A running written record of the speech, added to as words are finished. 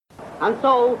And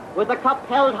so, with the cup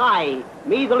held high,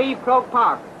 Meath will leave Croke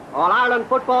Park, All-Ireland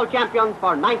football champions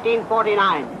for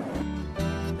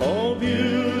 1949. Oh,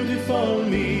 beautiful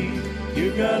Meath,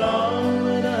 you've got all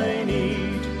that I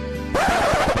need.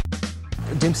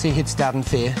 Dempsey hits Darren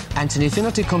Fay. Anthony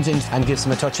Finnerty comes in and gives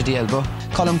him a touch of the elbow.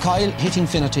 Colm Coyle hitting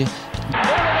Finnerty. They've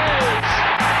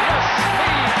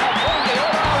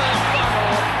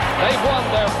won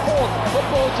their fourth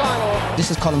football title. This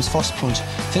is Colm's first punch.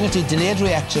 Finnerty delayed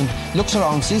reaction, looks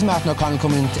around, sees Martin O'Connell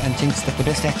coming in and thinks that the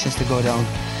best action is to go down.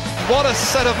 What a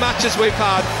set of matches we've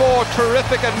had. 4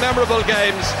 terrific and memorable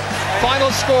games. Final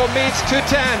score Meath 2-10,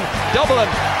 Dublin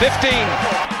 15.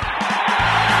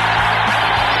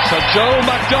 So Joe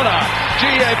McDonough,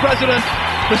 GA President,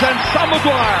 presents Sam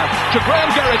Maguire to Graham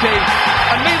Geraghty,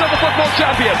 and Meath are the football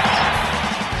champions.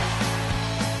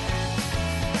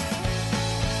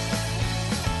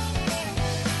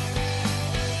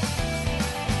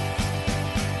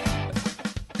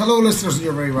 Hello listeners, and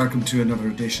you're very welcome to another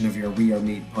edition of your We Are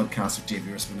Meath podcast with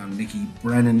Davy Risman and Mickey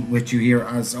Brennan with you here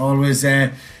as always.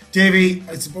 Davy,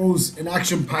 I suppose an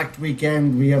action-packed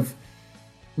weekend. We have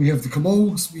the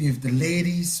Camogues, we have the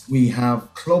ladies, we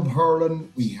have club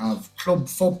hurling, we have club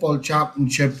football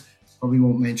championship. Probably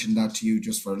won't mention that to you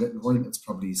just for a little while. It's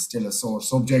probably still a sore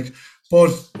subject, but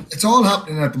it's all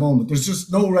happening at the moment. There's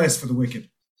just no rest for the wicked.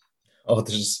 Oh,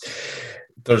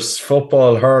 there's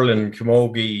football, hurling,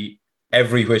 camogie,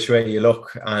 every which way you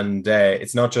look, and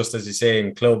it's not just, as you say,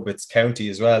 in club, it's county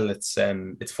as well. It's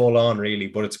full on really,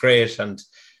 but it's great. And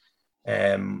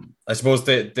I suppose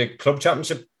the club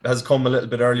championship has come a little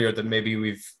bit earlier than maybe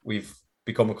we've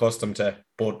become accustomed to,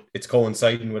 but it's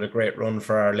coinciding with a great run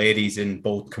for our ladies in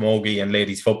both camogie and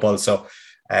ladies football. So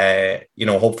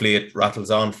hopefully it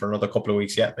rattles on for another couple of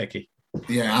weeks yet, Mickey.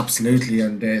 Yeah, absolutely.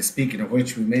 And speaking of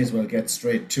which, we may as well get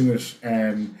straight to it.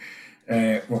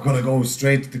 We're going to go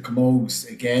straight to the Camogues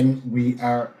again. We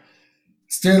are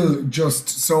still just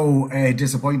so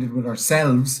disappointed with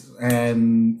ourselves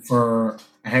for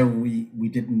how we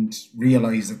didn't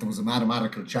realise that there was a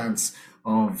mathematical chance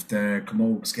of the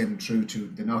Camogues getting through to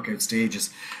the knockout stages,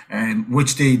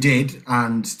 which they did,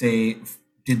 and they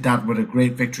did that with a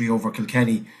great victory over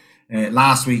Kilkenny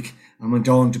last week, and went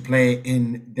on to play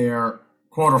in their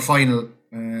quarter-final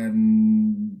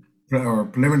or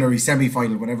preliminary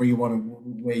semi-final, whatever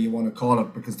way you want to call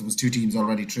it, because there was 2 teams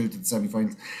already through to the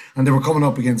semi-finals, and they were coming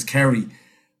up against Kerry,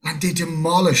 and they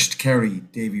demolished Kerry,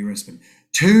 Davy Risman.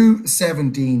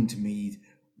 2-17 to Meath,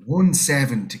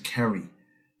 1-7 to Kerry,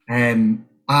 and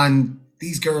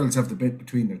these girls have the bit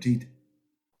between their teeth.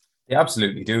 They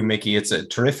absolutely do, Mickey. It's a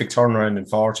terrific turnaround in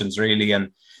fortunes, really,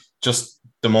 and just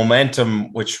the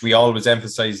momentum which we always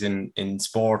emphasise in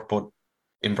sport, but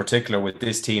in particular with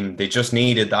this team, they just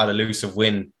needed that elusive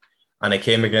win, and it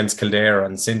came against Kildare.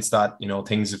 And since that,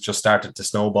 things have just started to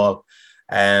snowball.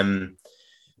 They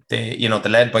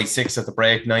led by 6 at the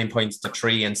break, 9 points to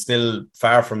 3, and still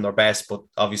far from their best. But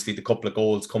obviously, the couple of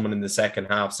goals coming in the second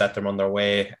half set them on their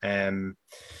way. Aoife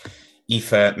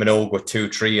Minogue with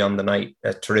 2-3 on the night,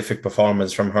 a terrific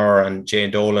performance from her, and Jane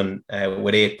Dolan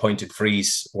with 8 pointed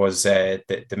frees was the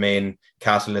main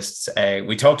catalysts.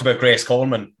 We talked about Grace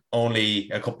Coleman only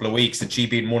a couple of weeks, and she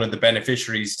being one of the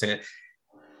beneficiaries to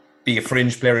be a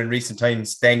fringe player in recent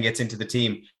times, then gets into the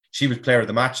team. She was player of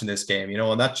the match in this game,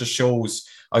 and that just shows,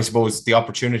 I suppose, the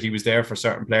opportunity was there for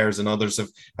certain players, and others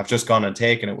have just gone and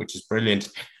taken it, which is brilliant.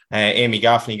 Amy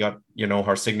Gaffney got,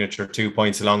 her signature 2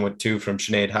 points, along with 2 from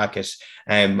Sinead Hackett.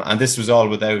 And this was all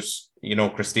without,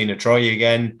 Christina Troy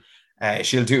again.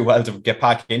 She'll do well to get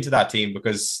back into that team,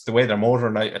 because the way they're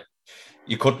motoring,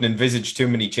 you couldn't envisage too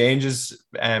many changes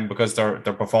because they're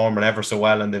performing ever so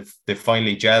well, and they've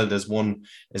finally gelled as one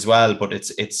as well. But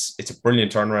it's a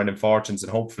brilliant turnaround in fortunes,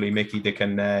 and hopefully, Mickey, they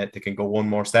can go one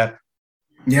more step.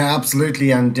 Yeah,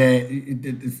 absolutely. And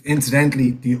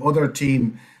incidentally, the other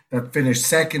team that finished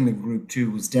second in Group 2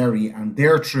 was Derry, and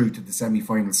they're through to the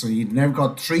semi-finals. So you've now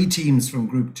got 3 teams from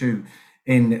Group 2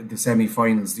 in the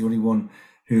semi-finals. The only one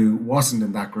who wasn't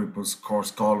in that group was, of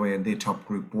course, Galway, and they topped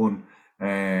Group 1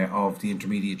 of the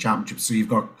Intermediate Championship. So you've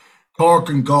got Cork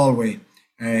and Galway,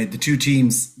 the 2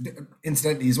 teams,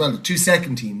 incidentally as well, the 2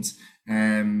 second teams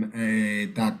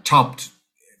that topped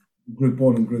Group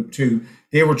 1 and Group 2.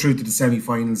 They were through to the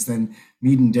semi-finals. Then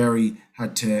Meath and Derry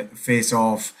had to face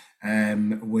off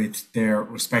with their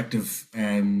respective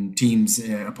teams,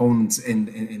 opponents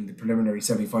in the preliminary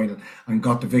semi-final, and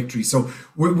got the victory. So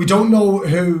we don't know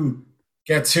who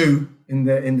gets who in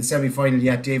the semi-final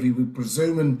yet, Davy. We're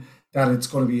presuming that it's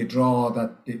going to be a draw,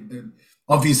 that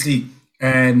obviously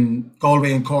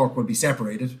Galway and Cork will be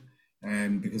separated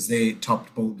because they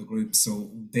topped both the groups,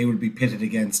 so they will be pitted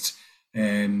against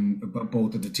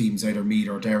both of the teams, either Meath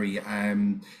or Derry.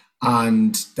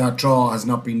 And that draw has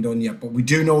not been done yet. But we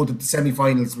do know that the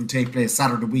semi-finals will take place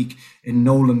Saturday week in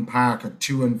Nolan Park at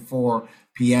 2 and 4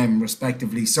 p.m.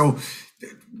 respectively. So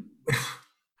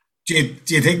do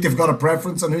you think they've got a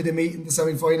preference on who they meet in the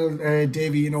semi-final,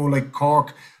 Davy? You know, like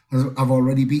Cork have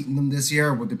already beaten them this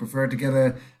year. Would they prefer to get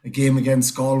a game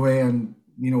against Galway and,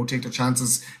 you know, take their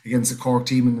chances against a Cork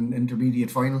team in an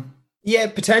intermediate final? Yeah,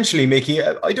 potentially, Mickey.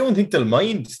 I don't think they'll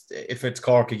mind if it's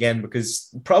Cork again,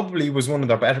 because probably was one of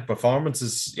their better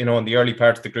performances, you know, in the early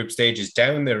part of the group stages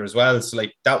down there as well. So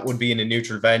like that would be in a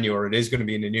neutral venue, or it is going to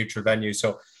be in a neutral venue.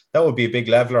 So that would be a big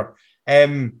leveler.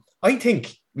 I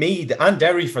think Meath and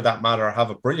Derry, for that matter, have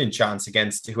a brilliant chance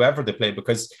against whoever they play,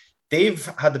 because they've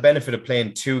had the benefit of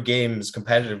playing 2 games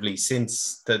competitively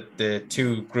since the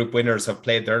 2 group winners have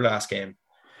played their last game.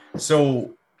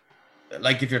 So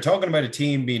like if you're talking about a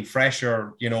team being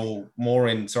fresher, you know, more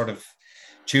in sort of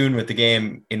tune with the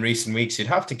game in recent weeks, you'd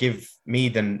have to give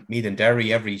Meath and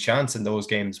Derry every chance in those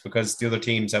games, because the other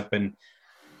teams have been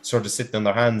sort of sitting on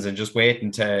their hands and just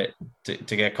waiting to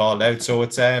get called out. So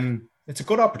it's a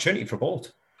good opportunity for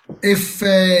both. If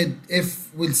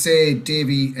we'll say,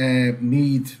 Davy,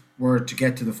 Meath were to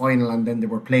get to the final and then they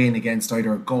were playing against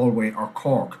either Galway or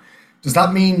Cork, does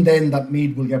that mean then that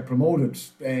Meath will get promoted?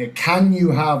 Can you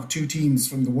have 2 teams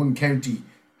from the one county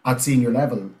at senior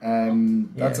level?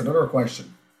 That's another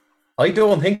question. I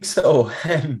don't think so.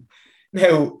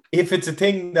 Now, if it's a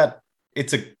thing that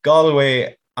it's a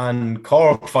Galway and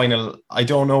Cork final, I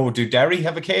don't know. Do Derry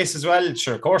have a case as well?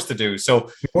 Sure, of course they do. So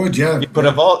you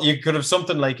could have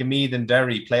something like a Meath and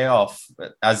Derry playoff,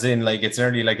 as in like it's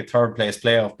nearly like a third place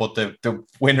playoff, but the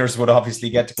winners would obviously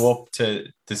get to go up to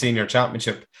the senior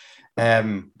championship.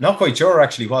 Not quite sure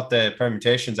actually what the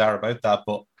permutations are about that,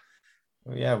 but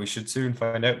yeah, we should soon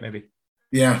find out maybe.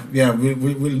 Yeah,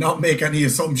 we'll not make any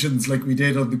assumptions like we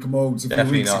did on the Camogues a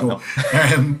few weeks ago.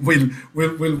 No. We'll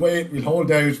wait, we'll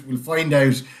hold out, we'll find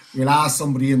out, we'll ask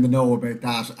somebody in the know about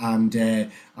that, and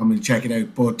we'll check it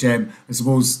out. But I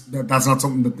suppose that's not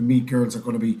something that the Meath girls are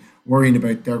going to be worrying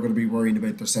about. They're going to be worrying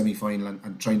about their semi-final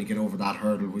and trying to get over that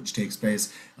hurdle, which takes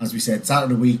place, as we said,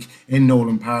 Saturday week in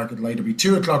Nolan Park. It'll either be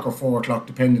 2 o'clock or 4 o'clock,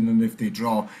 depending on if they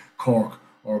draw Cork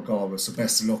or Galway. So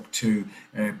best of luck to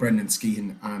Brendan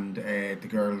Skehan and the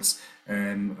girls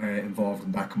involved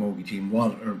in that Camogie team.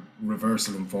 What a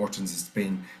reversal in fortunes it's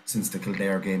been since the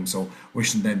Kildare game. So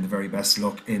wishing them the very best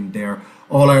luck in their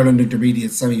All-Ireland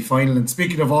Intermediate semi-final. And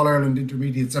speaking of All-Ireland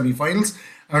Intermediate semi-finals,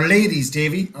 our ladies,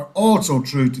 Davy, are also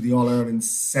through to the All-Ireland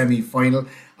semi-final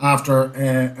after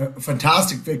a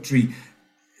fantastic victory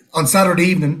on Saturday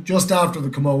evening, just after the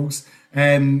Camogues.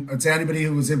 I'd say anybody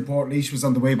who was in Portlaoise was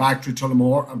on the way back through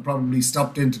Tullamore and probably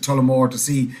stopped into Tullamore to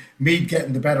see Meath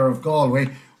getting the better of Galway.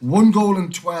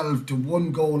 1-12 to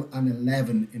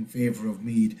 1-11 in favour of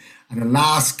Meath. And a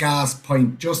last gasp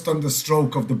point just on the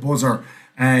stroke of the buzzer,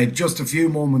 just a few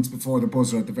moments before the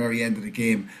buzzer at the very end of the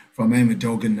game from Emma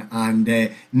Duggan.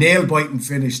 And nail-biting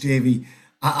finish, Davy.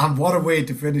 And what a way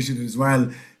to finish it as well.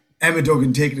 Emma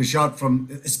Duggan taking a shot from,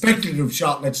 a speculative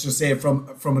shot, let's just say, from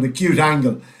an acute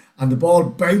angle, and the ball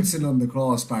bouncing on the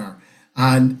crossbar,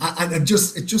 and it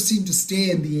just seemed to stay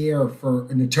in the air for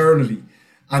an eternity,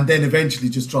 and then eventually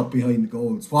just drop behind the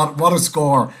goals. What a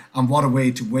score, and what a way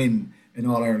to win an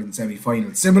All-Ireland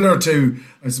semi-final. Similar to,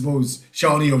 I suppose,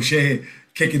 Shawnee O'Shea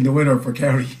kicking the winner for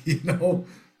Kerry, you know.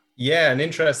 Yeah, and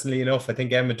interestingly enough, I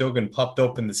think Emma Duggan popped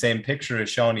up in the same picture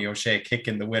as Shawnee O'Shea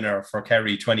kicking the winner for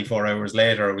Kerry 24 hours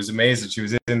later. It was amazing. She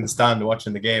was in the stand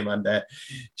watching the game, and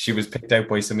she was picked out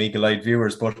by some eagle-eyed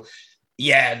viewers. But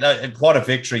yeah, what a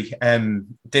victory.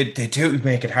 They do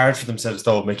make it hard for themselves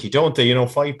though, Mickey, don't they? You know,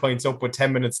 5 points up with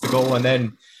 10 minutes to go, and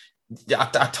then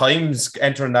at times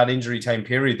entering that injury time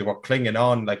period, they were clinging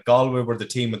on. Like Galway were the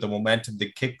team with the momentum.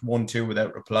 They kicked 1-2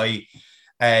 without reply.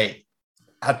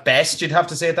 At best, you'd have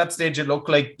to say at that stage, it looked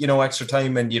like, you know, extra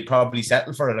time, and you'd probably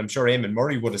settle for it. I'm sure Eamon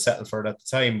Murray would have settled for it at the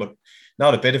time, but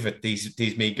not a bit of it, these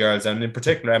Meath girls, and in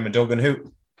particular Emma Duggan, who,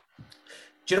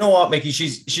 do you know what, Mickey?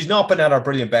 She's not been at her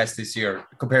brilliant best this year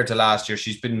compared to last year.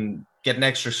 She's been getting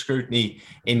extra scrutiny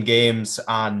in games,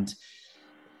 and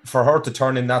for her to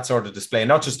turn in that sort of display,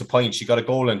 not just a point, she got a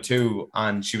goal and 2,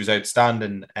 and she was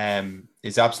outstanding,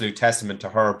 is absolute testament to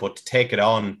her. But to take it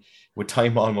on with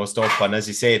time almost up, and as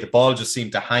you say, the ball just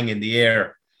seemed to hang in the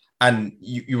air, and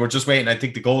you were just waiting. I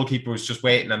think the goalkeeper was just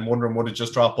waiting and wondering would it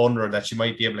just drop under, that she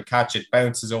might be able to catch it.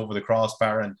 Bounces over the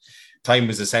crossbar, and time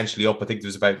was essentially up. I think there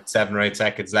was about 7 or 8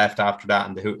 seconds left after that,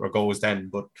 and the hooter goes then.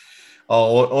 But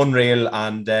unreal.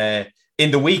 And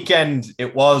in the weekend,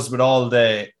 it was with all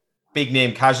the big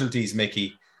name casualties,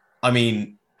 Mickey. I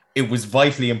mean, it was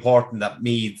vitally important that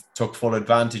Meath took full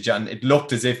advantage, and it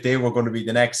looked as if they were going to be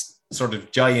the next sort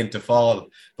of giant to fall.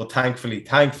 But thankfully,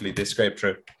 they scraped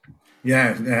through.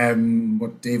 Yeah,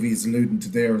 what Davey is alluding to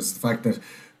there is the fact that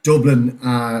Dublin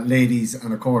ladies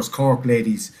and, of course, Cork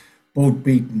ladies both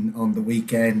beaten on the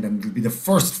weekend, and it'll be the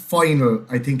first final,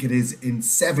 I think it is, in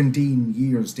 17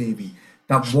 years, Davey,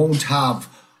 that won't have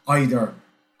either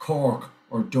Cork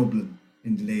or Dublin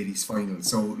in the ladies' final.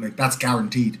 So, like, that's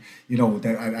guaranteed, you know,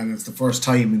 and it's the first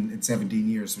time in 17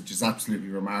 years, which is absolutely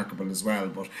remarkable as well.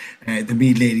 But the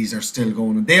Meath ladies are still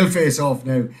going, and they'll face off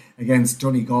now against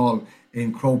Donegal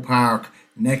in Croke Park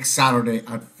next Saturday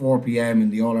at 4 p.m.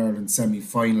 in the All-Ireland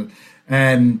semi-final.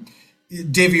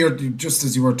 Davey, just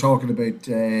as you were talking about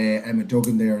Emma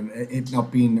Duggan there, and it not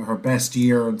being her best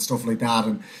year and stuff like that,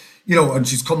 and you know, and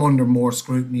she's come under more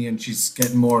scrutiny and she's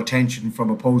getting more attention from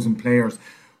opposing players.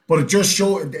 But it just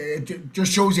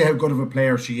shows you how good of a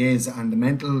player she is and the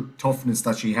mental toughness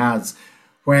that she has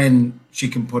when she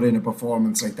can put in a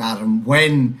performance like that, and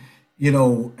when, you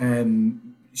know,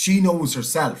 she knows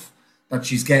herself that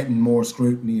she's getting more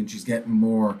scrutiny and she's getting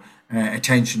more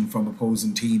attention from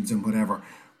opposing teams and whatever.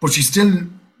 But she still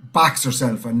backs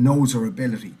herself and knows her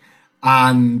ability,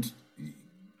 and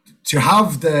to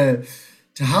have the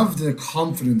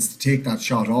confidence to take that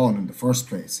shot on in the first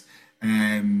place,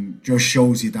 just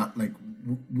shows you that, like,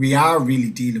 we are really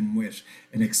dealing with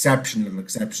an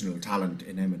exceptional talent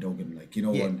in Emma Duggan, like, you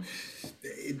know, yeah. And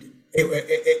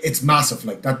it's massive,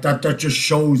 like that just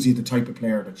shows you the type of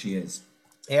player that she is.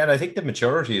 Yeah, and I think the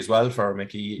maturity as well for her,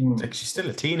 Mickey. Like, she's still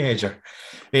a teenager.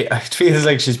 It feels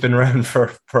like she's been around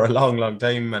for a long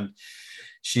time, and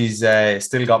she's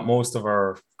still got most of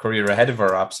her career ahead of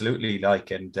her. Absolutely,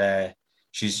 like, and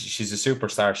she's a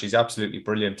superstar. She's absolutely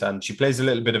brilliant, and she plays a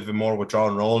little bit of a more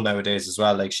withdrawn role nowadays as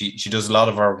well. Like, she does a lot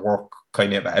of her work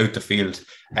kind of out the field.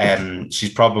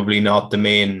 She's probably not the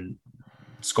main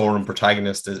scoring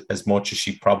protagonist as much as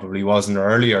she probably was in her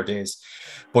earlier days,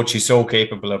 but she's so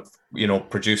capable of, you know,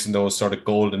 producing those sort of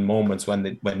golden moments when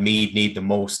Meath need the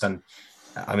most. And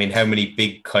I mean, how many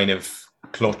big kind of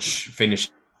clutch finishes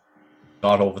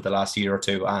got over the last year or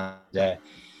two, and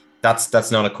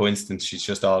that's not a coincidence. She's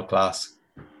just all class.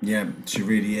 Yeah, she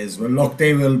really is. Well, look,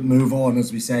 they will move on,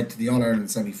 as we said, to the All-Ireland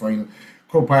semi-final.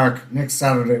 Croke Park next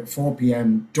Saturday, 4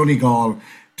 p.m. Donegal,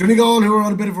 who are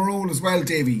on a bit of a roll as well,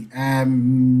 Davey.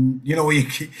 You know, you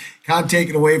can't take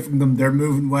it away from them. They're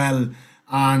moving well,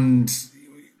 and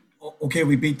okay,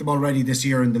 we beat them already this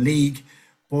year in the league,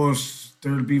 but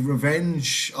there'll be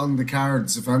revenge on the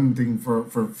cards, if anything,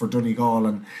 for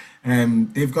Donegal,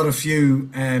 and they've got a few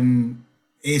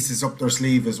aces up their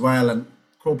sleeve as well, and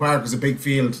Croke Park is a big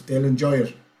field. They'll enjoy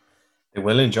it. They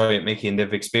will enjoy it, Mickey, and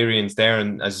they've experienced there,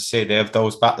 and as you say, they have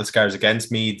those battle scars against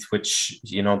Meath, which,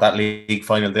 you know, that league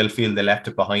final, they'll feel they left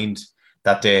it behind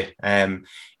that day.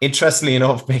 Interestingly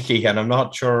enough, Mickey, and I'm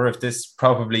not sure if this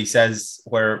probably says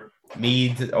where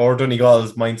Meath or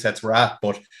Donegal's mindsets were at,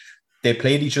 but they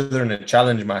played each other in a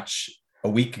challenge match a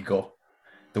week ago,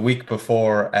 the week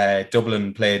before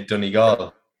Dublin played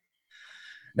Donegal.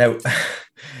 Now,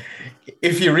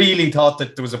 if you really thought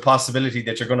that there was a possibility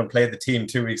that you're going to play the team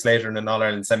 2 weeks later in an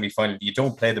All-Ireland semi-final, you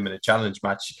don't play them in a challenge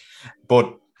match.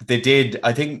 But they did.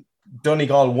 I think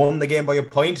Donegal won the game by a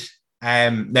point.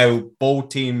 Now, both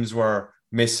teams were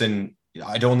missing.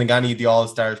 I don't think any of the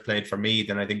All-Stars played for Meath,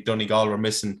 and I think Donegal were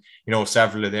missing, you know,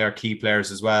 several of their key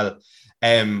players as well.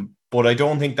 But I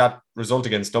don't think that result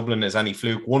against Dublin is any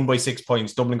fluke. Won by 6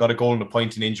 points. Dublin got a goal and a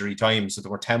point in injury time, so there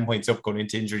were 10 points up going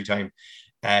into injury time.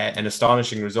 An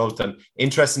astonishing result, and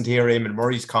interesting to hear Eamon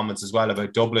Murray's comments as well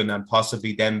about Dublin and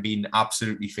possibly them being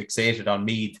absolutely fixated on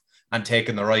Meath and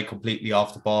taking their eye completely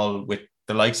off the ball with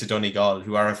the likes of Donegal,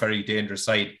 who are a very dangerous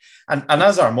side. And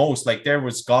as are most, like there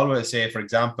was Galway, say, for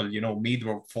example, you know, Meath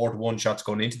were 4-1 shots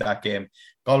going into that game.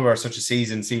 Galway are such a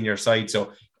seasoned senior side,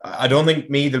 so I don't think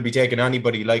Meath will be taking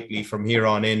anybody lightly from here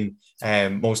on in,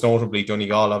 most notably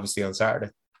Donegal, obviously, on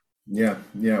Saturday. Yeah.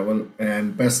 Well,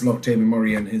 best of luck to Eamon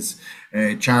Murray and his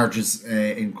charges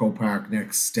in Croke Park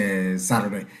next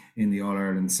Saturday in the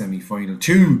All-Ireland semi-final.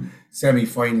 2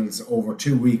 semi-finals over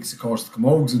 2 weeks. Of course, the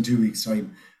Camogues in 2 weeks'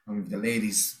 time, and the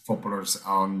ladies footballers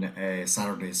on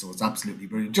Saturday. So it's absolutely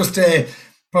brilliant. Just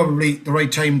probably the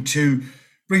right time to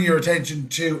bring your attention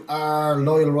to our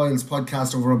Loyal Royals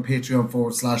podcast over on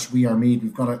Patreon/WeAreMeath.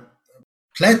 We've got a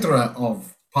plethora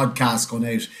of podcasts going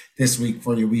out this week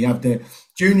for you. We have the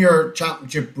Junior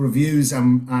Championship reviews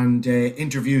and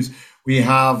interviews. We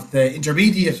have the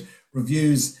intermediate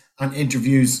reviews and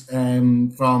interviews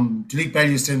from Duleek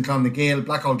Belliuston, Clonagale,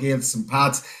 Blackhall Gaels, St.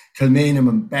 Pat's, Kilmainham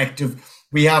and Bective.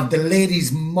 We have the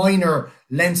ladies minor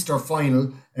Leinster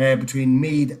final between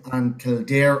Meath and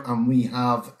Kildare, and we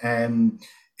have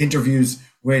interviews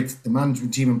with the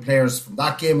management team and players from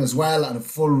that game as well, and a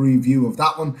full review of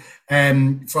that one.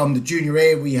 From the Junior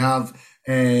A, we have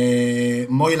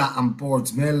Moyla and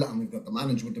Boardsmill, and we've got the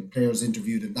management and players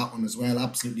interviewed in that one as well.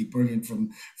 Absolutely brilliant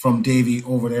from Davy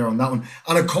over there on that one.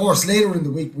 And of course, later in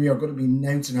the week, we are going to be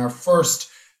announcing our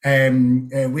first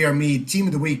We Are Meath Team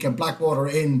of the Week and Blackwater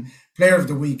Inn Player of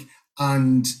the Week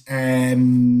and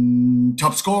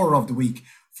Top Scorer of the Week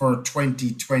for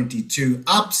 2022.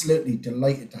 Absolutely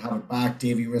delighted to have it back,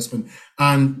 Davy Rispin,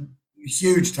 and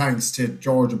huge thanks to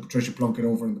George and Patricia Plunkett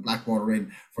over in the Blackwater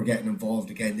Inn for getting involved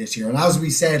again this year. And as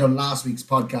we said on last week's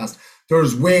podcast,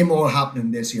 there's way more happening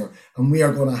this year, and we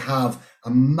are going to have a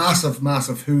massive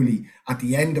hoolie at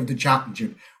the end of the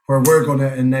championship where we're going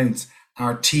to announce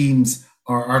our teams,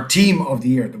 or our team of the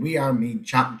year, the We Are Meath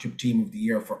Championship Team of the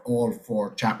Year for all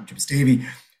 4 championships. Davy,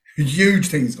 huge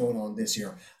things going on this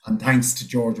year, and thanks to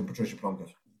George and Patricia Plunkett.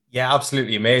 Yeah,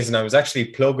 absolutely amazing. I was actually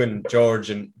plugging George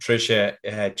and Tricia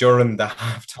during the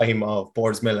half-time of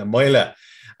Boardsmill and Moyla.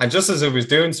 And just as I was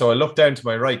doing so, I looked down to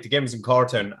my right, the game was in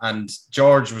Cortown, and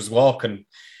George was walking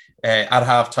at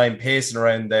half-time, pacing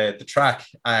around the track.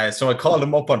 So I called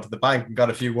him up onto the bank and got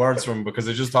a few words from him because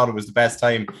I just thought it was the best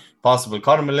time possible.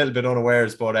 Caught him a little bit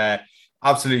unawares, but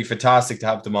absolutely fantastic to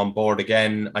have them on board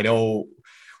again. I know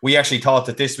we actually thought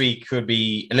that this week could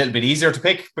be a little bit easier to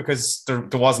pick because there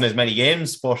wasn't as many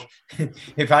games, but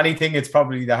if anything, it's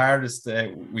probably the hardest.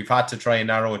 We've had to try and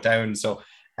narrow it down. So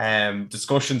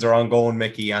discussions are ongoing,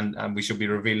 Mickey, and we should be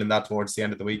revealing that towards the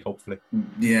end of the week, hopefully.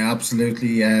 Yeah,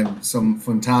 absolutely. Some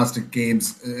fantastic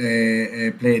games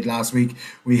played last week.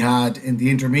 We had in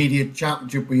the intermediate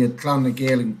championship, we had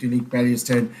Clonagale and Duleek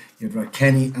Bellewstown. You had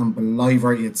Kenny and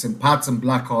Beliver. You had St. Pat's and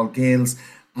Blackhall Gales.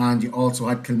 And you also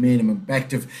had Kilmainham and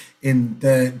Bective. In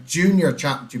the junior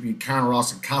championship, you had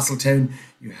Carnaross and Castletown.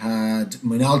 You had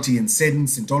Moynalty and Sidon,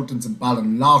 St. Ultans and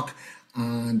Ballinlough.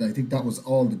 And I think that was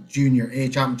all the junior A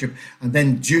championship. And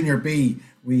then junior B,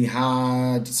 we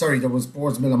had, there was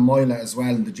Boardsmill and Moyla as well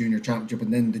in the junior championship.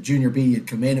 And then the junior B, you had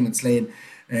Kilmainham and Slane,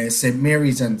 St.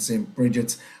 Mary's and St.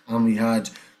 Bridget's. And we had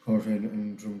Cortown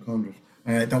and Drumcondra.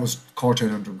 That was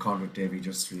Cortown and Drumcondra, Davy,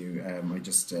 just for you. I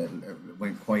just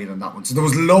went quiet on that one. So there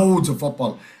was loads of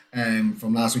football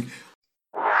from last week.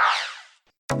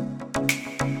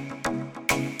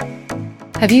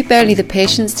 Have you barely the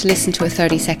patience to listen to a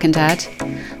 30-second ad?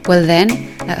 Well then,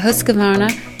 at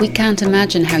Husqvarna, we can't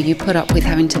imagine how you put up with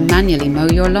having to manually mow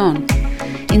your lawn.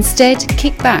 Instead,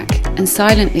 kick back and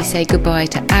silently say goodbye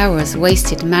to hours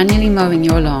wasted manually mowing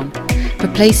your lawn,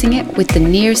 replacing it with the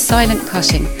near silent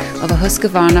cutting of a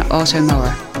Husqvarna auto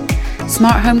mower.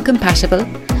 Smart home compatible,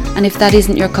 and if that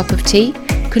isn't your cup of tea,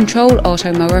 control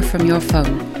auto mower from your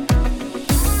phone.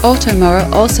 Auto mower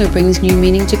also brings new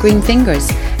meaning to green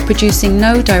fingers, producing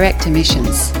no direct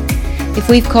emissions. If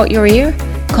we've caught your ear,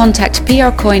 contact PR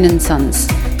Coyne & Sons,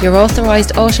 your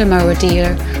authorised auto mower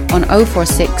dealer on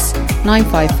 046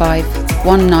 955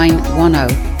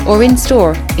 1910 or in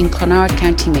store in Clonard,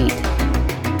 County Meath.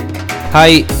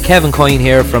 Hi, Kevin Coyne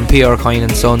here from PR Coyne &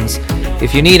 Sons.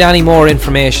 If you need any more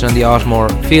information on the Automower,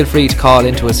 feel free to call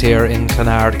into us here in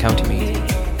Clonard, County Meath.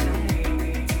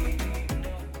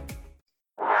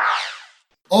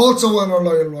 Also on our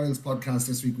Loyal Royals podcast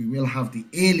this week, we will have the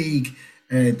A-League,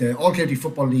 the All-County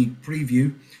Football League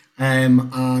preview.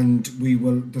 And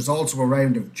there's also a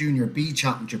round of Junior B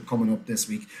Championship coming up this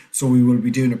week. So we will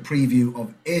be doing a preview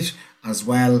of it as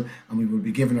well. And we will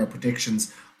be giving our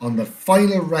predictions on the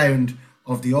final round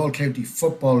of the All-County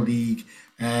Football League.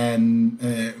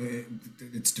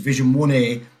 It's Division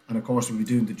 1A, and of course we'll be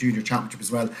doing the Junior Championship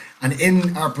as well. And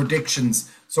in our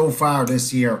predictions so far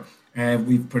this year,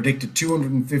 we've predicted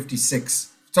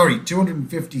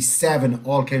 257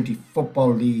 All-County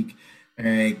Football League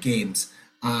games.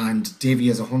 And Davy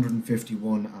has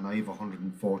 151 and I have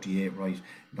 148 right.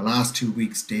 In the last 2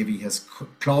 weeks, Davy has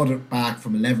clawed it back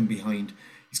from 11 behind.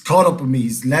 He's caught up with me,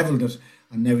 he's levelled it,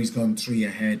 and now he's gone 3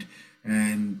 ahead,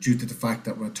 due to the fact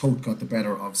that Ratoath got the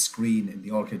better of Screen in the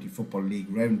All-County Football League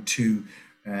round 2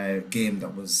 game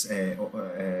that was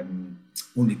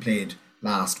only played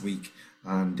last week.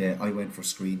 And I went for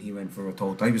Screen, he went for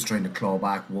Ratoath. I was trying to claw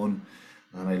back one,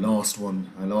 and I lost one.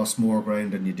 I lost more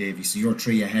ground than you, Davy, so you're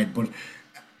 3 ahead. But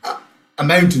a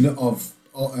mountain of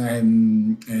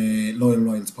Loyal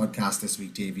Royals podcast this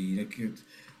week, Davy. I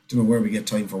don't know where we get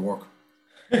time for work.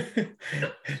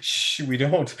 Shh, we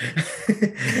don't.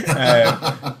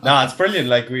 It's brilliant.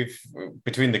 Like, we've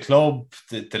between the club,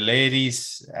 the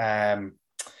ladies,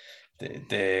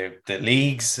 the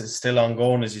leagues is still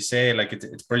ongoing, as you say. Like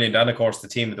it's brilliant, and of course the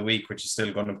team of the week, which is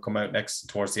still going to come out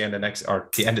towards the end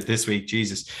of this week.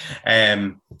 Jesus,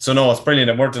 so no, it's brilliant,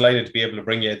 and we're delighted to be able to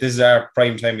bring you. This is our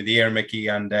prime time of the year, Mickey,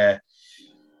 and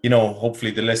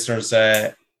hopefully the listeners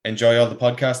enjoy all the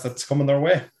podcasts that's coming their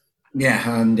way.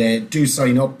 Yeah, and do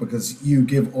sign up, because you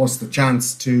give us the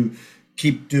chance to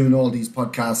keep doing all these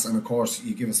podcasts, and of course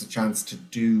you give us a chance to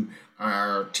do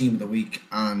our team of the week,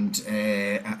 and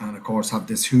of course have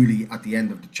this hoolie at the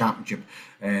end of the championship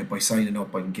by signing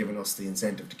up and giving us the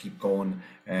incentive to keep going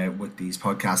with these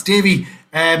podcasts. Davey,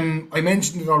 I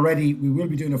mentioned it already, we will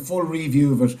be doing a full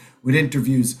review of it with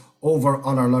interviews over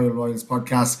on our Loyal Royals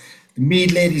podcast. The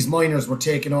Meath Ladies Minors were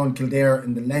taking on Kildare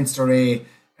in the Leinster A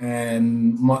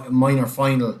minor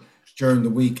final during the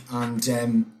week,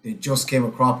 and they just came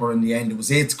a cropper in the end. It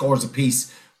was 8 scores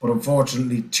apiece, but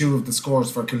unfortunately 2 of the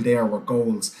scores for Kildare were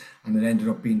goals, and it ended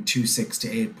up being 2-6 to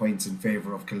 8 points in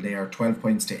favour of Kildare, 12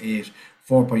 points to 8,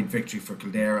 4-point victory for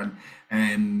Kildare.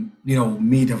 And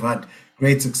Meath have had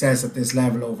great success at this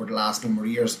level over the last number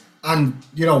of years, and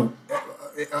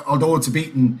although it's a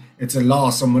beating, it's a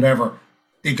loss and whatever,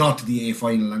 they got to the A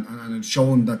final, and it's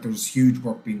shown that there's huge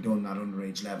work being done at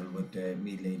underage level with the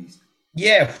Meath Ladies.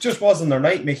 Yeah, it just wasn't their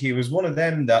night, Mickey. It was one of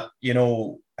them that,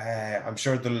 I'm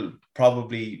sure they'll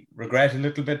probably regret a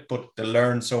little bit, but they'll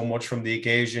learn so much from the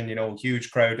occasion.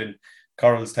 Huge crowd in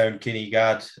Coralstown,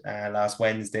 Kinnegad last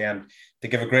Wednesday, and they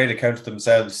give a great account of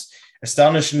themselves.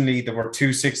 Astonishingly, they were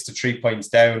 2-6 to 3 points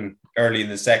down early in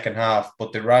the second half,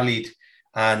 but they rallied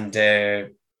and,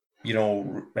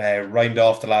 rhymed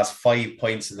off the last 5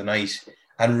 points of the night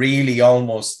and really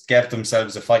almost gave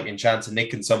themselves a fighting chance of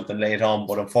nicking something late on,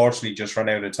 but unfortunately just ran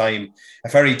out of time. A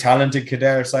very talented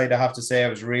Kildare side, I have to say. I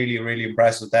was really, really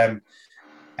impressed with them,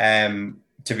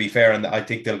 to be fair, and I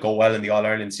think they'll go well in the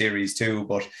All-Ireland series too,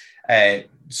 but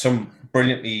some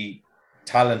brilliantly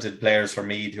talented players for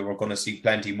Meath who we're going to see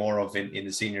plenty more of in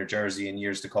the senior jersey in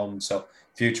years to come. So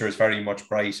future is very much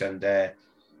bright, and they'll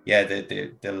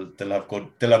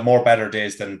have more better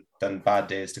days than bad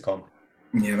days to come.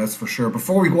 Yeah, that's for sure.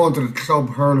 Before we go on to the club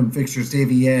hurling fixtures,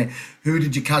 Davey, who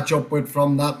did you catch up with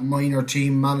from that minor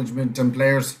team, management and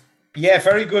players? Yeah,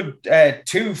 very good.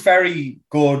 2 very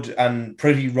good and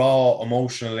pretty raw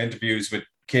emotional interviews with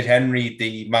Kit Henry,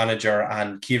 the manager,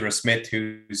 and Ciara Smith,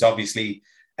 who's obviously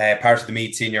part of the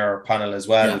Meath senior panel as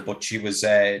well. Yeah. But she was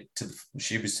to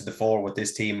the fore with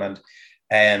this team,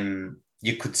 and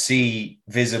you could see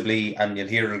visibly, and you'll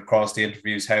hear it across the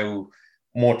interviews, how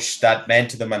much that meant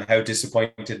to them and how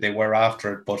disappointed they were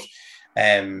after it. But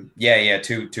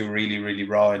two really, really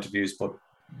raw interviews, but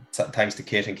thanks to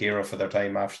Kate and Ciara for their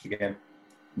time after the game.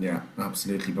 Yeah,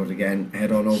 absolutely. But again,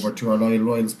 head on over to our Loyal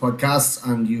Royals podcast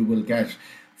and you will get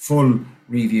full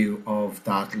review of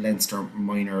that Leinster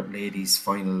minor ladies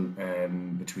final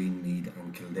between Meath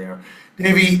and Kildare.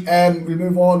 Davey, we'll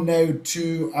move on now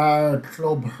to our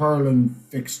club hurling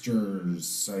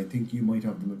fixtures. I think you might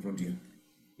have them in front of you.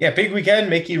 Yeah, big weekend,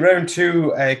 Mickey. Round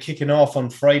 2 kicking off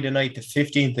on Friday night, the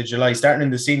 15th of July, starting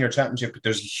in the Senior Championship.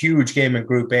 There's a huge game in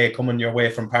Group A coming your way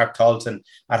from Park Talton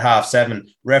at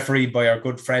 7:30, refereed by our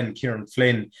good friend Kieran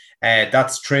Flynn.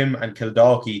 That's Trim and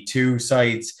Kildalkey, 2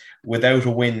 sides without a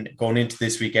win going into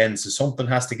this weekend. So something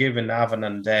has to give in Navan.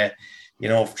 And,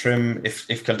 if Trim, if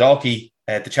Kildalkey,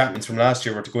 the champions from last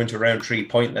year, were to go into round 3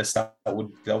 pointless, that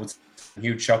would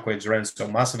huge shockwaves around, so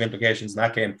massive implications in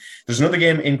that game. There's another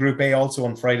game in Group A also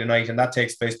on Friday night, and that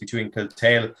takes place between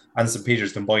Kiltale and St.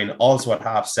 Peter's Dunboyne, also at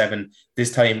 7:30,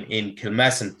 this time in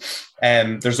Kilmessan.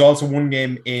 There's also one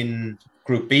game in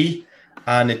Group B,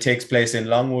 and it takes place in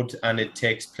Longwood, and it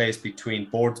takes place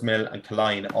between Boardsmill and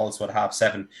Killeen, also at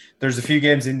 7:30. There's a few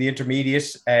games in the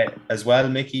intermediate as well,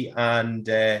 Mickey, and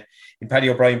in Paddy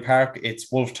O'Brien Park,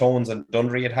 it's Wolf Tones and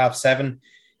Dundry at 7:30.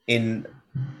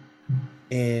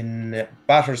 In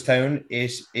Batterstown,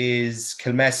 it is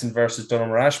Kilmessan versus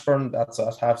Dunham Ashburn. That's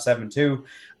at 7:30 too.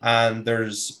 And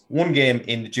there's one game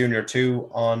in the Junior 2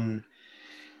 on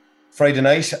Friday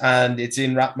night, and it's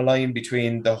in Rathmalline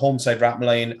between the home side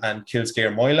Rathmalline and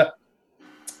Kilscare Moyla.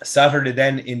 Saturday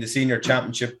then in the Senior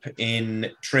Championship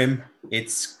in Trim,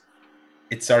 it's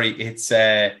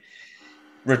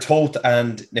Ratoath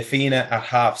and Nafina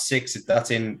at 6:30.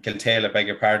 That's in Kiltale, I beg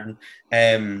your pardon.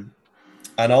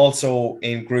 And also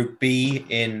in Group B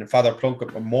in Father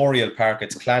Plunkett Memorial Park,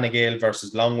 it's Clanagale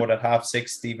versus Longwood at 6:30.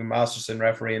 Stephen Masterson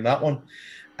refereeing that one.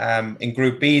 In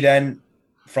Group B then,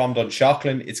 from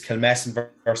Dunshaughlin, it's Kilmessan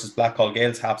versus Blackhall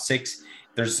Gales, 6:30.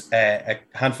 There's a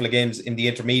handful of games in the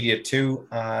intermediate too.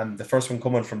 The first one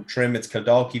coming from Trim, it's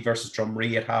Kildalkey versus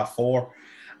Drumree at 4:30.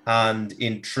 And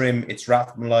in Trim, it's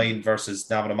Rathmullen versus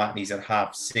Navan O'Mahony's at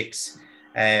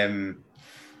 6:30.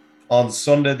 On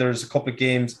Sunday, there's a couple of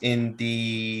games in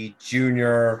the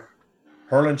Junior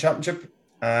Hurling Championship.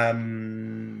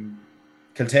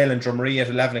 Kiltale and Drumree at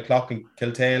 11 o'clock in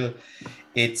Kiltale.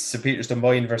 It's St. Peter's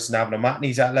Dunboyne versus Navan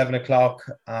O'Mahony's at 11 o'clock.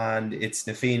 And it's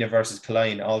Nafina versus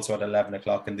Killeen also at 11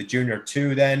 o'clock. In the Junior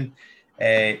 2 then,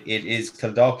 it is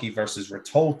Kildalkey versus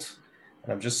Ratoath.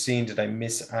 And I'm just seeing, did I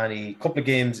miss any? Couple of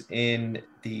games in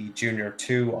the Junior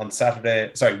 2 on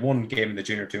Saturday. Sorry, one game in the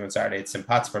Junior 2 on Saturday. It's St.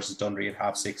 Pat's versus Dundee at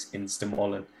 6:30 in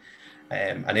Stamullen.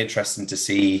 And interesting to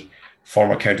see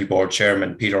former County Board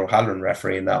Chairman Peter O'Halloran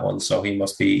refereeing that one. So he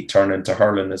must be turning to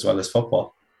hurling as well as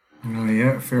football. Oh,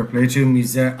 yeah, fair play to him.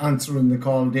 He's answering the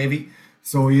call, Davy.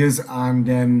 So he is.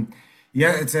 And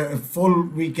yeah, it's a full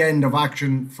weekend of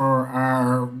action for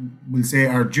our, we'll say,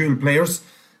 our dual players.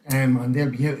 And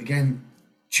they'll be out again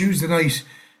Tuesday night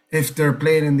if they're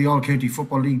playing in the All-County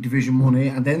Football League Division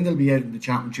 1A, and then they'll be out in the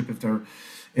Championship if they're,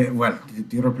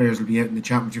 the other players will be out in the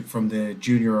Championship from the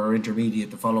junior or intermediate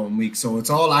the following week. So it's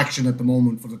all action at the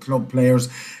moment for the club players.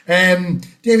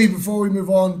 Davey, before we move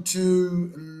on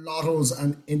to Lottos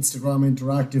and Instagram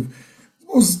Interactive, I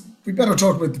suppose we better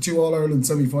talk about the 2 All-Ireland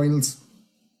semi-finals.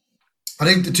 I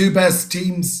think the 2 best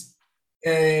teams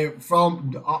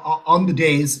from on the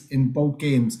days in both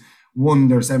games won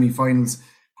their semi-finals.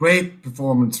 Great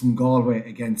performance from Galway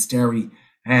against Derry.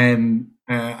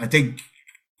 I think,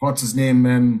 what's his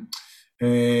name?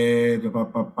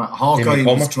 Hawkeye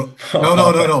was drunk.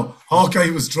 No.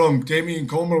 Hawkeye was drunk. Damien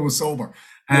Comer was sober.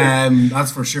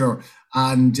 That's for sure.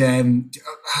 And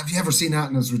have you ever seen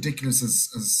that as ridiculous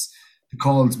as the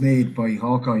calls made by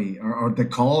Hawkeye or the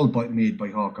call made by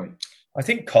Hawkeye? I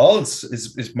think calls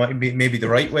is maybe the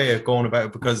right way of going about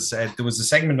it, because there was a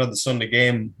segment on the Sunday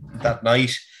game that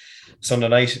night, Sunday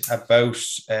night, about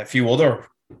a few other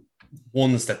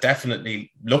ones that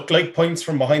definitely looked like points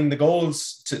from behind the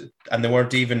goals, and they were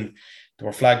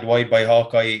flagged wide by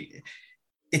Hawkeye.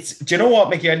 Do you know what,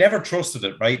 Mickey? I never trusted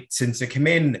it, right? Since it came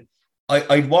in,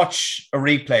 I'd watch a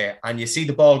replay and you see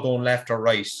the ball going left or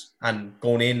right and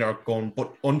going in or going,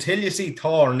 but until you see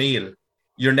Thor Neal,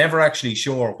 you're never actually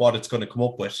sure what it's going to come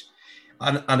up with.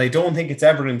 And I don't think it's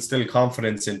ever instilled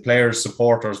confidence in players,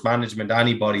 supporters, management,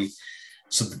 anybody.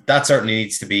 So that certainly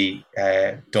needs to be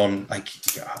done. Like,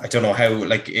 I don't know how,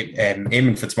 like,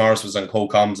 Eamon Fitzmaurice was on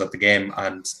co-coms at the game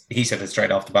and he said it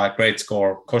straight off the bat, great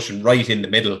score, cushion right in the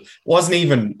middle. Wasn't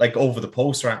even like over the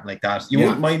post or anything like that. You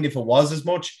wouldn't mind if it was as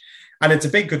much. And it's a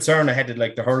big concern ahead of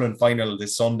like the hurling final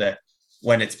this Sunday,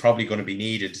 when it's probably going to be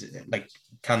needed. Like,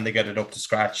 can they get it up to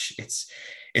scratch?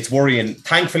 It's worrying.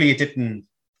 Thankfully, it didn't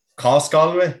cost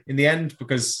Galway in the end,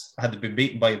 because had they been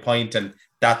beaten by a point and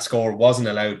that score wasn't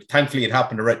allowed. Thankfully, it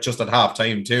happened just at half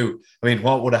time too. I mean,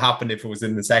 what would have happened if it was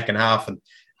in the second half and,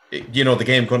 you know, the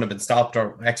game couldn't have been stopped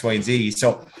or X, Y, and Z.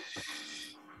 So,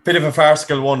 bit of a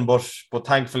farcical one, but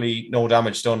thankfully, no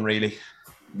damage done, really.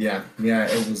 Yeah,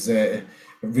 it was.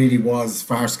 It really was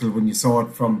farcical when you saw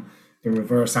it from the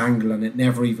reverse angle, and it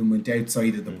never even went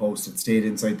outside of the post. It stayed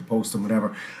inside the post and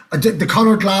whatever. The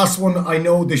Conor Glass one, I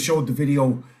know they showed the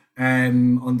video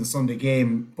on the Sunday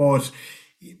game, but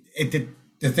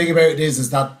the thing about it is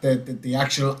that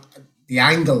the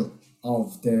angle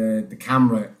of the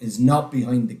camera is not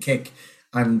behind the kick,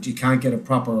 and you can't get a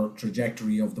proper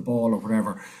trajectory of the ball or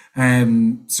whatever.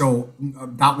 So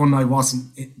that one,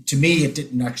 to me, it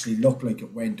didn't actually look like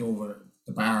it went over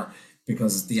the bar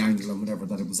because of the angle and whatever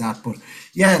that it was at. But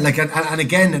yeah, like, and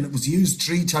again, and it was used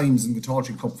 3 times in the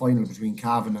Tailteann Cup final between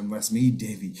Cavan and Westmeath,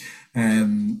 Davy.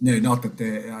 No, not that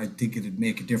I think it'd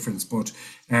make a difference, but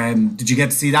did you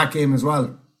get to see that game as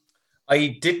well?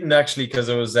 I didn't actually, because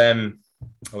I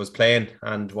was playing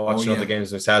and watching other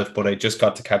games myself, but I just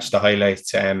got to catch the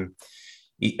highlights.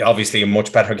 Obviously a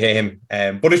much better game,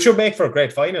 but it should make for a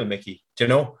great final, Mickey. Do you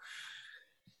know?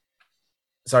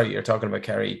 Sorry, you're talking about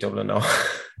Kerry Dublin now.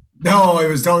 No, I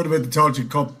was talking about the Tailteann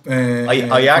Cup.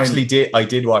 I actually did. I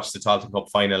did watch the Tailteann Cup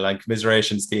final, and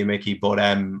commiserations to you, Mickey. But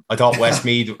I thought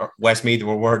Westmeath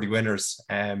were worthy winners.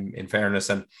 In fairness,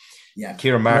 and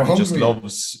Kieran Martin just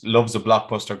loves a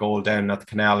blockbuster goal down at the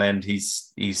canal end.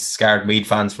 He's scarred Meath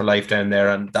fans for life down there,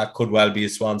 and that could well be a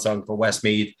swan song for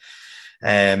Westmeath.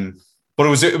 But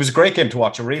it was a great game to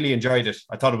watch. I really enjoyed it.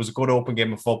 I thought it was a good open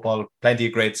game of football. Plenty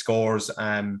of great scores.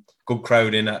 Good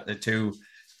crowd in at the two.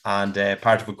 And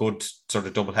part of a good sort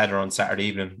of double header on Saturday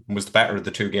evening. It was the better of the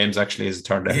 2 games, actually, as it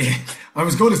turned out. Yeah, I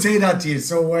was going to say that to you.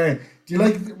 So, would you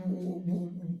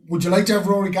like to have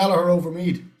Rory Gallagher over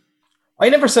Meath? I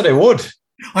never said I would.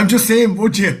 I'm just saying,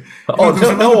 would you?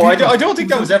 I don't think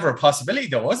that was ever a possibility,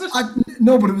 though, was it?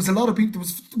 No, but it was a lot of people.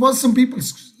 There was some people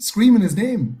screaming his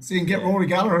name, saying, "Get Rory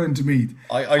Gallagher into Meath."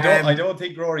 I don't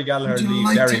think Rory Gallagher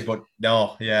leaves Derry, but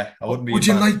no, I wouldn't be. Would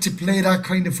you like to play that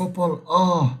kind of football?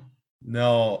 Oh,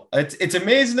 no, it's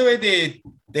amazing the way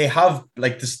they have,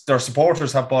 like, their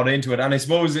supporters have bought into it, and I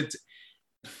suppose it's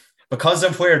because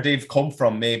of where they've come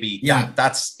from. Maybe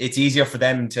it's easier for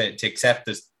them to accept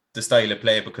the style of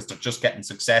play because they're just getting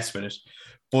success with it.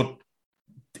 But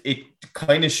it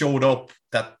kind of showed up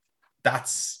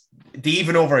they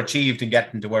even overachieved in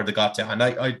getting to where they got to. And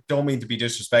I don't mean to be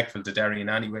disrespectful to Derry in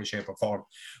any way, shape or form,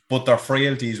 but their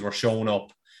frailties were shown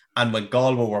up. And when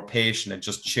Galway were patient and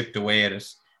just chipped away at it,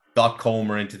 got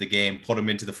Comer into the game, put him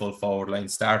into the full forward line,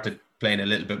 started playing a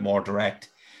little bit more direct,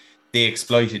 they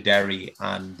exploited Derry.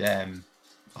 And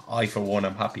I, for one,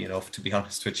 am happy enough, to be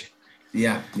honest with you.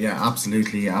 Yeah,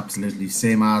 absolutely.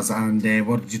 Same as. And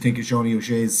what did you think of Seanie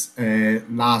O'Shea's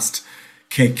last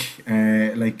kick,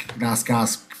 last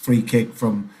gasp free kick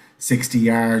from 60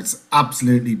 yards?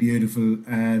 Absolutely beautiful.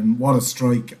 What a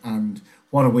strike, and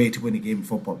what a way to win a game of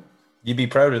football. You'd be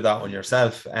proud of that one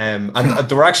yourself. And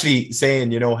they were actually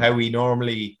saying, how he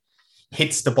normally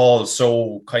hits the ball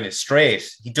so kind of straight.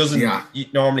 He doesn't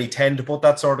normally tend to put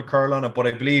that sort of curl on it, but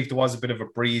I believe there was a bit of a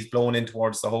breeze blowing in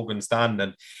towards the Hogan stand,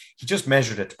 and he just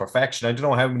measured it to perfection. I don't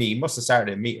know how many, he must have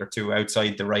started a metre or two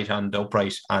outside the right-hand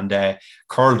upright and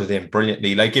curled it in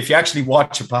brilliantly. Like, if you actually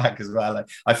watch it back as well,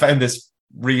 I found this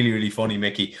really, really funny,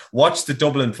 Mickey. Watch the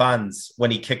Dublin fans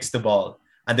when he kicks the ball,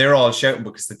 and they're all shouting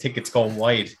because the ticket's going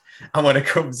wide. And when it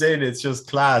comes in, it's just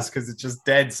class because it's just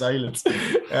dead silence.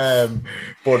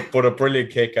 But a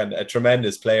brilliant kick and a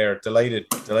tremendous player.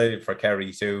 Delighted for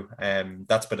Kerry too.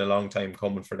 That's been a long time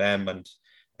coming for them. And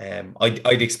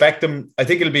I'd expect them. I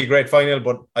think it'll be a great final,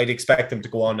 but I'd expect them to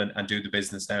go on and do the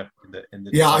business now.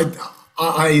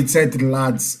 I had said to the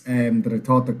lads that I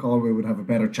thought that Galway would have a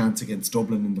better chance against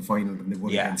Dublin in the final than they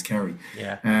would against Kerry.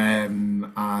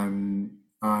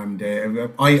 I'm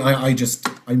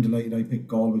delighted I picked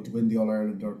Galway to win the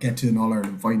All-Ireland or get to an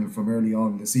All-Ireland final from early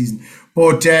on in the season.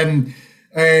 But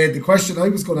the question I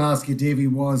was going to ask you, Davy,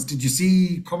 was, did you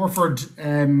see Comerford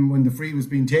when the free was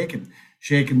being taken,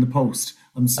 shaking the post?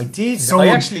 I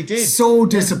actually did. So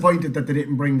disappointed that they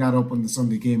didn't bring that up on the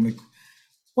Sunday game. Like,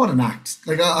 what an act.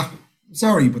 Like,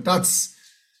 sorry, but that's...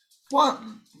 What?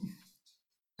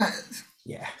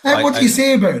 What do you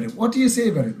say about it? What do you say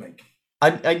about it, like?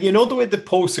 And you know the way the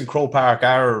posts in Croke Park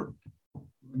are,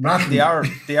 they are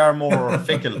more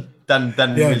fickle than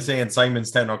we'll say in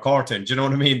Simonstown or Cortown. Do you know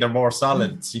what I mean? They're more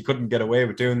solid. So you couldn't get away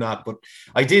with doing that. But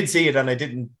I did see it, and I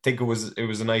didn't think it was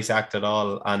a nice act at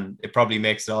all. And it probably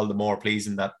makes it all the more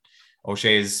pleasing that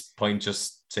O'Shea's point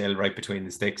just sailed right between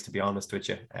the sticks, to be honest with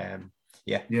you.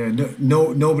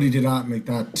 Nobody did act like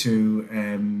that to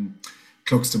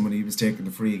Cluxton when he was taking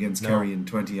the free against Kerry in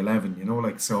 2011,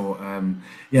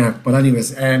 but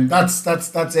anyways,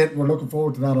 that's it. We're looking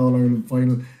forward to that All-Ireland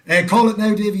final. Call it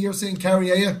now, Davey. You're saying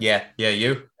Kerry, are you?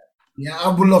 You? Yeah,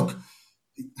 well, look,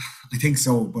 I think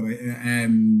so, but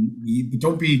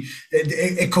don't be,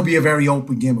 it could be a very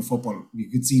open game of football. You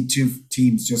could see two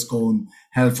teams just going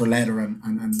hell for leather and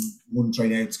one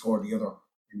trying to outscore the other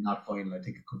in that final. I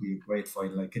think it could be a great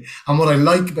final. And what I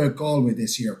like about Galway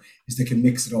this year is they can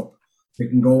mix it up. They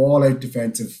can go all out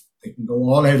defensive. They can go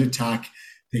all out attack.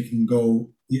 They can go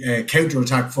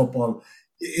counter-attack football.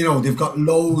 They've got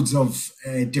loads of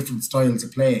different styles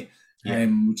of play,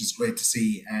 which is great to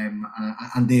see. And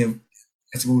they have,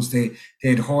 I suppose they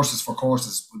had horses for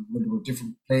courses when they were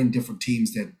playing different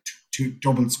teams. They had two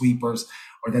double sweepers,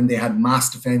 or then they had mass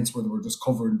defence where they were just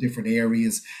covering different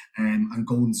areas and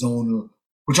going zonal,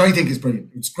 which I think is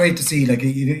brilliant. It's great to see.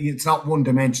 It's not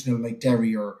one-dimensional like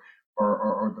Derry or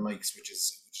the likes, which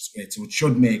is great. So it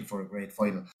should make for a great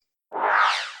final.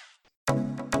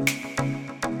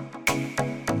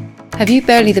 Have you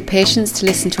barely the patience to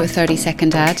listen to a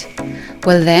 30-second ad?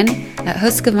 Well then, at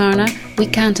Husqvarna, we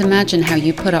can't imagine how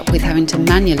you put up with having to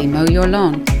manually mow your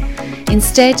lawn.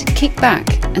 Instead, kick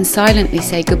back and silently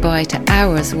say goodbye to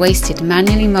hours wasted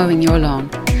manually mowing your lawn,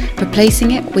 replacing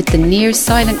it with the near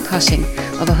silent cutting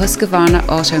of a Husqvarna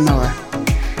auto mower.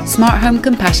 Smart home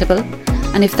compatible,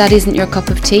 and if that isn't your cup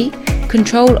of tea,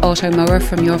 control Auto Mower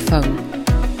from your phone.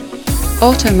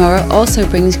 Auto Mower also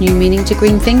brings new meaning to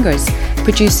green fingers,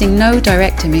 producing no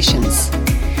direct emissions.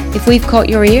 If we've caught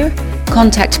your ear,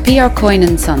 contact PR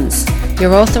Coyne & Sons,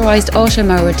 your authorised Auto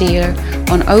Mower dealer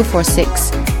on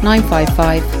 046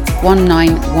 955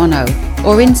 1910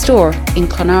 or in store in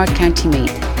Clonard, County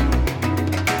Meath.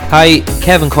 Hi,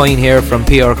 Kevin Coyne here from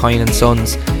PR Coyne &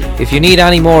 Sons. If you need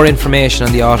any more information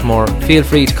on the Ardmore, feel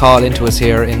free to call into us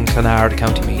here in Clonard,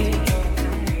 County Meath.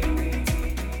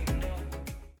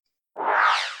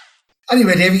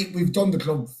 Anyway, Davy, we've done the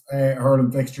club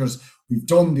hurling fixtures, we've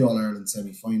done the All-Ireland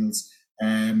semi-finals,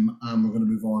 and we're going to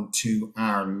move on to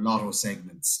our lotto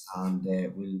segments, and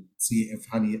we'll see if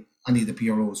any of the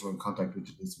PROs were in contact with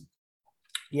you this week.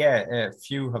 Yeah, a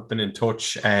few have been in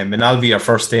touch. Minalvi are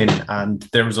first in, and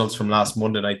their results from last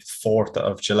Monday night, 4th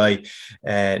of July.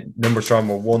 Numbers drawn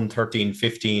were 1, 13,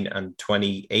 15 and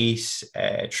 28.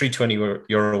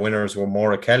 €320 winners were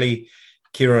Maura Kelly,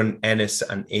 Kieran Ennis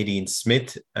and Aideen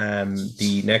Smith.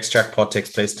 The next jackpot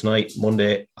takes place tonight,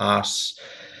 Monday at...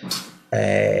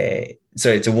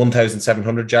 it's a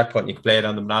 1,700 jackpot, and you can play it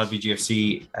on the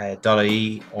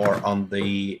MinalviGFC.ie or on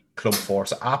the Club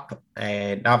Force app.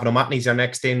 Navan O'Mahony's are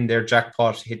next in. Their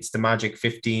jackpot hits the magic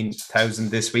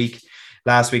 15,000 this week.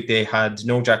 Last week they had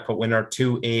no jackpot winner.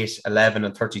 2, 8, 11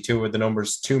 and 32 were the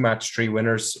numbers. 2 match 3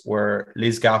 winners were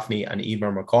Liz Gaffney and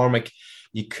Emer McCormick.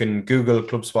 You can Google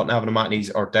Club Spot Navan O'Mahony's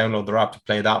or download the app to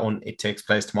play that one. It takes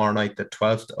place tomorrow night, the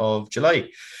 12th of July.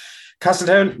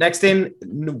 Castletown next in,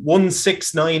 1,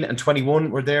 6, 9 and 21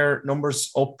 were their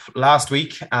numbers up last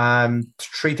week.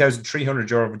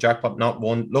 €3,300 of a jackpot, not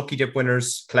won. Lucky Dip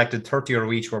winners collected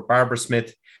 €30 each were Barbara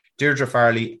Smith, Deirdre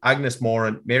Farley, Agnes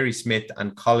Moran, Mary Smith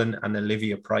and Colin and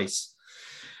Olivia Price.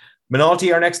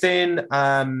 Minalty are next in.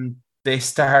 They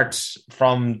start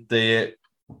from the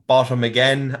bottom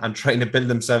again and trying to build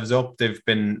themselves up. They've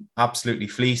been absolutely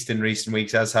fleeced in recent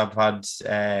weeks, as have had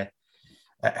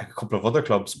a couple of other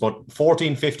clubs, but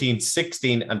 14, 15,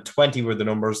 16 and 20 were the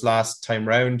numbers last time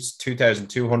round.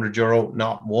 €2,200,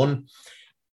 not one.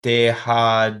 They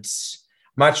had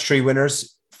match 3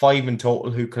 winners, 5 in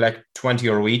total, who collect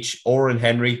 €20 each. Oren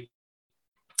Henry,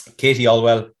 Katie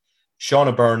Alwell,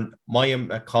 Shauna Byrne, Maya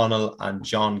McConnell and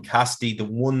John Cassidy. The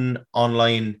one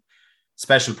online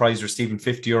special prize receiving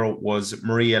 €50 was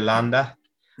Maria Landa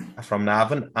from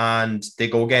Navan, and they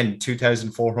go again,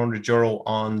 €2,400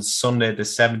 on Sunday the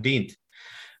 17th.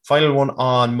 Final one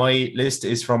on my list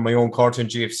is from my own Corton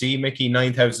GFC. Mickey,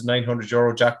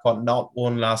 €9,900 jackpot, not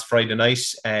won last Friday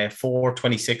night. 4,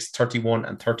 26, 31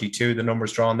 and 32, the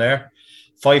numbers drawn there.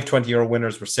 5 €20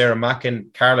 winners were Sarah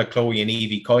Mackin, Carla Chloe and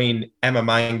Evie Coyne, Emma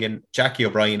Mangan, Jackie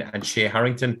O'Brien and Shea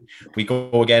Harrington. We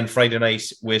go again Friday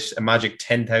night with a magic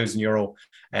 €10,000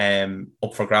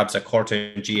 up for grabs at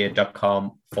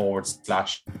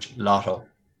cortonga.com/lotto.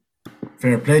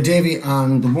 Fair play, Davy.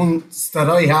 And the ones that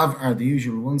I have are the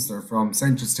usual ones. They're from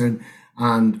Centralstown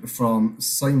and from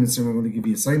Simonstown. I'm going to give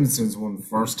you Simonstown's one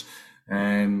first,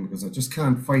 because I just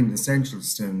can't find the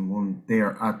Centralstown one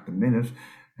there at the minute.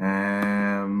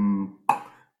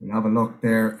 We'll have a look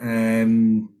there.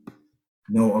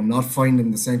 No, I'm not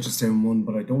finding the Centralstown one,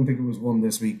 but I don't think it was one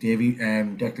this week, Davy.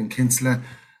 Declan Kinsella.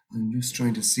 I'm just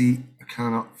trying to see. I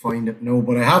cannot find it. No,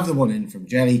 but I have the one in from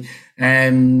Jelly.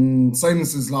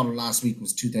 Simonson's lotto last week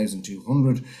was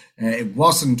 2,200. It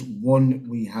wasn't one.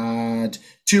 We had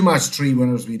 2 match 3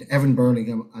 winners. We had Evan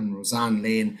Burlingham and Roseanne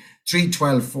Lane. 3,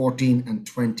 12, 14 and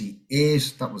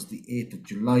 28. That was the 8th of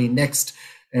July. Next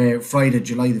Friday,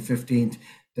 July the 15th,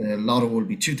 the lotto will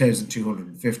be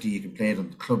 2,250. You can play it on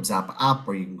the Club's app,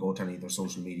 or you can go to any of their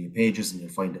social media pages and you'll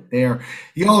find it there.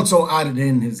 He also added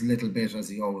in his little bit, as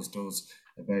he always does,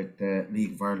 about the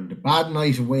League of Ireland. A bad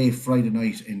night away Friday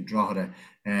night in Drogheda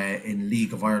in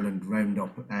League of Ireland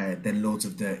roundup. Then loads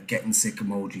of the getting sick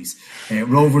emojis.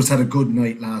 Rovers had a good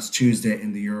night last Tuesday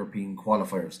in the European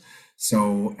qualifiers.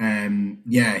 So,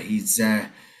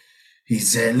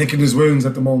 He's licking his wounds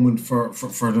at the moment for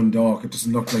Dundalk. It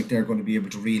doesn't look like they're going to be able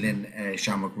to reel in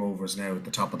Shamrock Rovers now at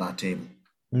the top of that table.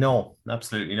 No,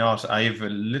 absolutely not. I have a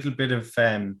little bit of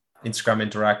Instagram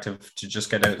interactive to just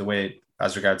get out of the way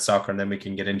as regards soccer, and then we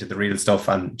can get into the real stuff.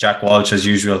 And Jack Walsh, as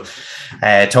usual,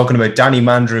 talking about Danny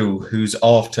Mandrew, who's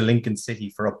off to Lincoln City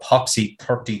for a poxy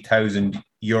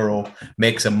 €30,000,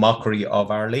 makes a mockery of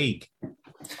our league.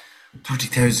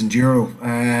 €30,000.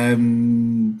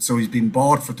 So he's been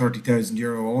bought for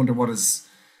 €30,000. I wonder what his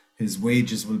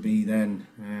wages will be then.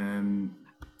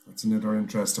 That's another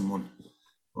interesting one.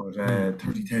 But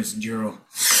 €30,000.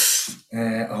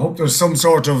 I hope there's some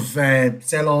sort of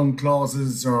sell-on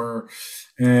clauses or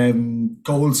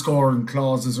goal scoring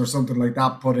clauses or something like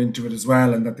that put into it as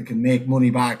well, and that they can make money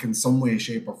back in some way,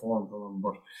 shape, or form for them.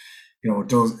 But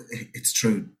it's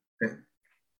true.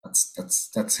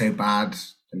 That's how bad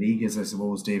the league is, I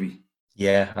suppose, Davey.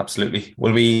 Yeah, absolutely.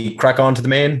 Will we crack on to the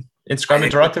main Instagram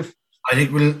interactive? I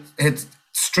think we'll head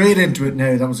straight into it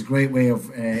now. That was a great way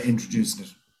of introducing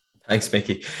it. Thanks,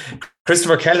 Mickey.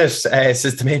 Christopher Kellett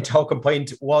says the main talking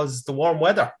point was the warm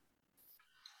weather.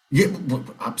 Yeah,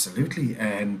 absolutely.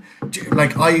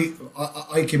 Like I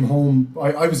came home.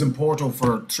 I was in Porto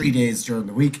for 3 days during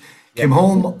the week. Came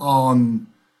home on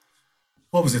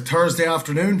what was it, Thursday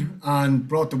afternoon, and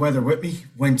brought the weather with me.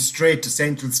 Went straight to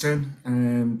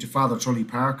Centralstown, to Father Tully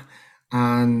Park,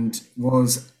 and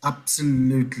was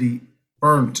absolutely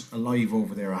burnt alive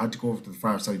over there. I had to go over to the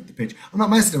far side of the pitch. I'm not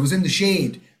messing. I was in the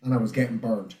shade and I was getting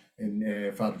burnt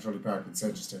in Father Tully Park in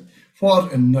Centralstown.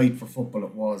 What a night for football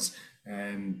it was.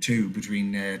 Too,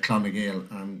 between Clonagale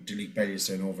and Duleek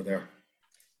Bellewstown over there.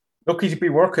 Lucky to be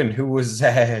working, who was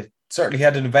certainly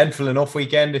had an eventful enough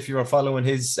weekend. If you were following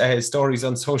his stories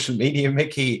on social media,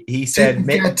 Mickey, he said,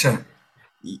 did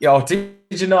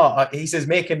you not? He says,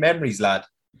 making memories, lad.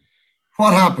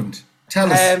 What happened? Tell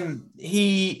us.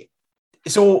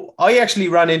 So I actually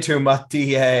ran into him at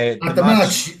the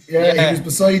match. Yeah, he was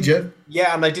beside you.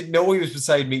 Yeah, and I didn't know he was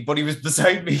beside me, but he was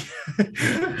beside me.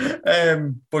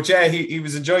 But yeah, he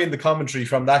was enjoying the commentary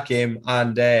from that game,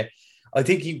 and I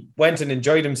think he went and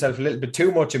enjoyed himself a little bit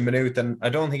too much in Maynooth, and I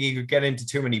don't think he could get into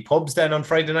too many pubs then on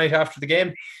Friday night after the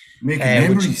game. Making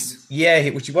memories.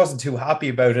 Which he wasn't too happy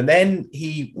about. And then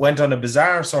he went on a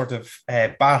bizarre sort of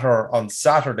batter on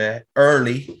Saturday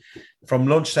early from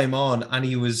lunchtime on, and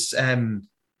he was having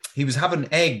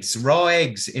raw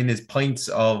eggs in his pints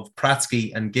of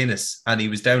Pratsky and Guinness, and he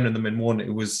was downing them in one.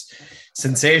 It was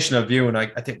sensational viewing. I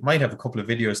think might have a couple of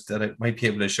videos that I might be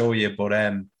able to show you, but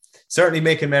certainly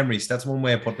making memories. That's one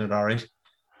way of putting it, all right.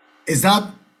 Is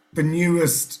that the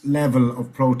newest level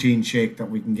of protein shake that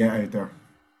we can get out there?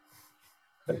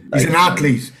 He's an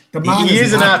athlete. He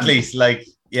is an athlete. Like,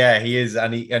 yeah, he is,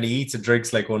 and he eats and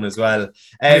drinks like one as well.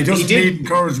 He doesn't need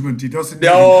encouragement. He doesn't.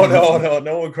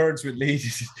 No encouragement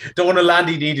needed. Don't know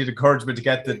Landy needed encouragement to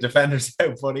get the defenders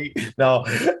out, buddy. No.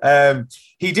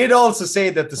 He did also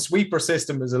say that the sweeper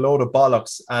system is a load of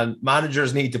bollocks, and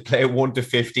managers need to play 1 to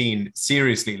 15.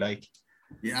 Seriously, like.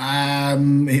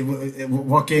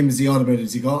 What game is he on about?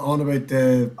 Is he on about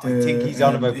the I think he's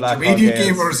on about Blackhall Gales.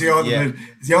 Game, or is he on about?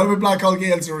 Is he on about Blackhall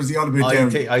Gales, or is he on about?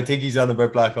 I think he's on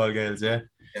about Blackhall Gales. Yeah.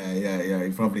 Yeah.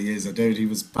 He probably is. I doubt he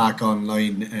was back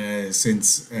online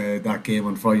since that game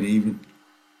on Friday evening.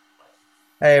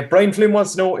 Brian Flynn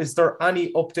wants to know: is there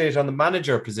any update on the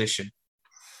manager position?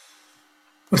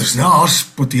 Well, there's not.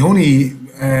 But the only,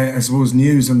 I suppose,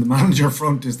 news on the manager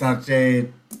front is that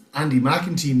Andy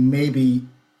McEntee may be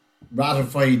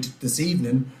ratified this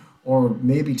evening, or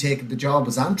maybe taking the job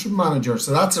as Antrim manager.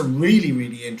 So that's a really,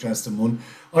 really interesting one.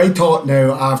 I thought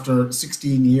now, after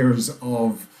 16 years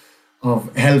of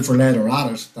hell for leather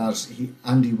at it, that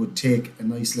Andy would take a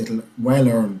nice little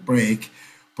well-earned break,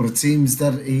 but it seems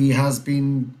that he has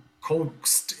been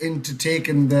coaxed into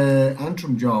taking the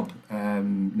Antrim job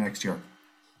next year.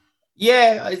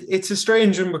 Yeah, it's a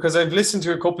strange one, because I've listened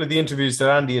to a couple of the interviews that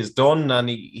Andy has done, and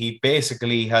he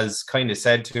basically has kind of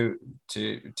said to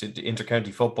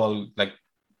Intercounty Football, like,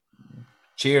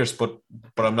 cheers, but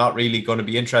I'm not really going to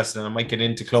be interested, and I might get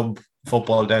into club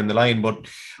football down the line. But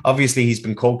obviously he's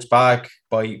been coaxed back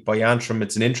by Antrim.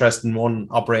 It's an interesting one,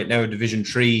 operate now in Division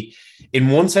 3. In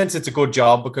one sense, it's a good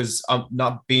job, because I'm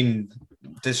not being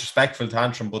disrespectful to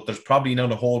Antrim, but there's probably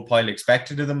not a whole pile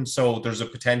expected of them, so there's a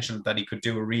potential that he could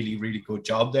do a really, really good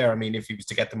job there. I mean, if he was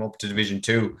to get them up to Division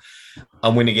 2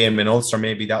 and win a game in Ulster,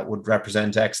 maybe that would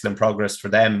represent excellent progress for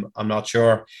them. I'm not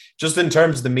sure. Just in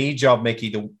terms of the Meath job, Mickey,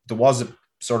 there was a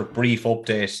sort of brief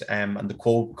update, and the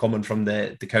quote coming from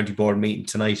the county board meeting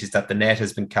tonight is that the net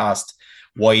has been cast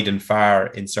wide and far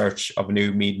in search of a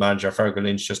new Meath manager. Fergal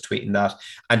Lynch just tweeting that.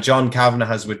 And John Kavanagh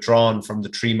has withdrawn from the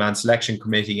 3-man selection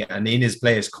committee, and in his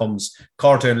place comes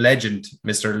Cortown legend,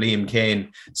 Mr. Liam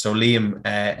Kane. So Liam,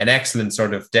 an excellent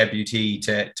sort of debutee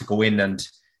to go in and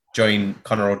join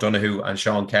Conor O'Donoghue and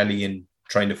Sean Kelly in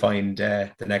trying to find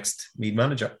the next Meath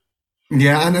manager.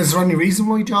 Yeah, and is there any reason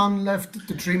why John left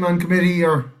the 3-man committee,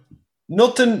 or?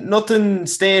 Nothing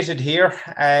stated here.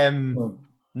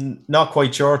 Not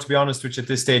quite sure, to be honest with you, at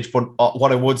this stage. But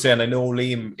what I would say, and I know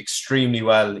Liam extremely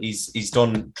well, he's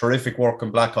done terrific work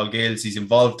in Blackhall Gales. He's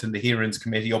involved in the Hearings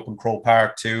Committee up in Croke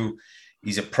Park too.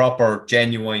 He's a proper,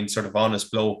 genuine, sort of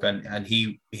honest bloke, and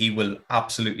he will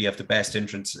absolutely have the best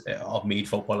interest of Meath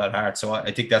football at heart. So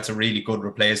I think that's a really good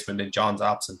replacement in John's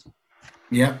absence.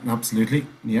 Yeah, absolutely.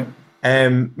 Yeah.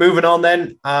 Moving on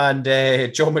then, and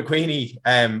Joe McQueenie,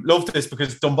 loved this,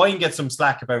 because Dunboyne gets some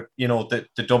slack about, the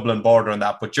Dublin border and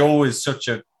that, but Joe is such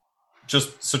a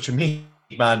Meath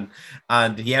man,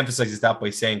 and he emphasises that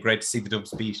by saying, great to see the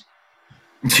Dubs beat.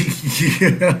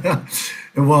 Yeah,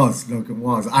 it was,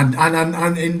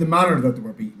 and in the manner that they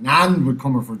were beaten, and with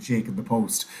Comerford shaking the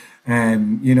post,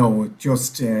 it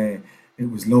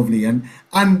was lovely, and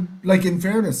like, in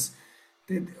fairness,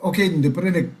 they put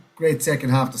in a great second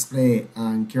half display,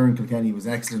 and Kieran Kilkenny was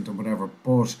excellent and whatever,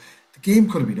 but the game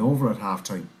could have been over at half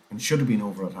time and should have been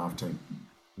over at half time.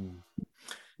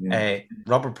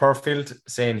 Robert Purfield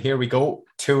saying, here we go,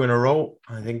 2 in a row.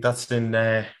 I think that's in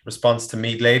response to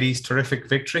Meath Ladies' terrific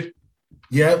victory.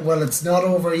 Yeah, well, it's not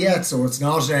over yet, so it's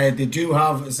not. They do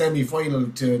have a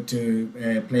semi-final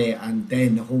to play, and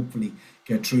then hopefully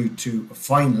get through to a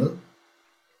final.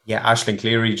 Yeah, Aisling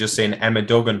Cleary just saying Emma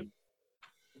Duggan.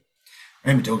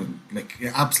 Emma Duggan,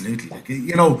 absolutely.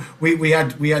 We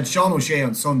had Sean O'Shea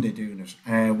on Sunday doing it.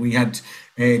 We had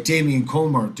Damien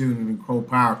Comer doing it in Croke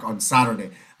Park on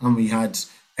Saturday, and we had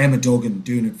Emma Duggan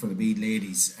doing it for the Meath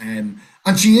Ladies. And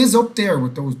she is up there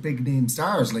with those big name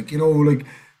stars.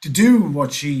 To do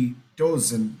what she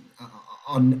does and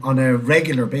on a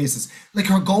regular basis, like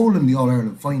her goal in the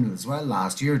All-Ireland final as well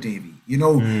last year, Davy.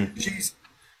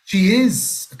 She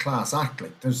is a class act.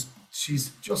 She's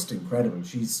just incredible.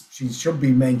 She should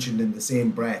be mentioned in the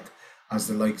same breath as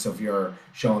the likes of your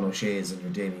Sean O'Shea's and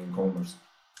your Damien Comers.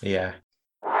 Yeah.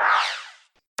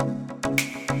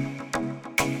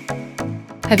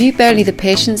 Have you barely the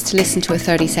patience to listen to a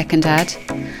 30-second ad?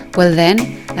 Well then,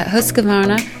 at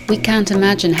Husqvarna, we can't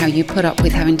imagine how you put up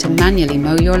with having to manually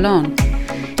mow your lawn.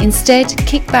 Instead,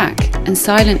 kick back and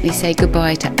silently say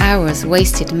goodbye to hours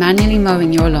wasted manually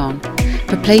mowing your lawn,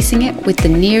 replacing it with the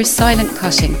near silent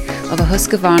cutting of a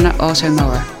Husqvarna auto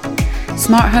mower.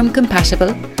 Smart home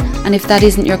compatible, and if that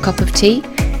isn't your cup of tea,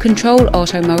 control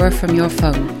auto mower from your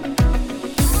phone.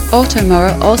 Auto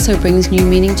mower also brings new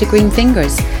meaning to green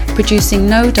fingers, producing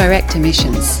no direct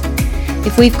emissions.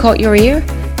 If we've caught your ear,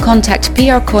 contact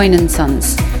PR Coyne &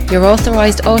 Sons, your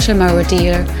authorised auto mower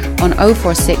dealer on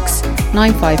 046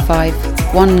 955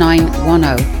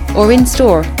 1910 or in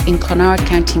store in Clonard,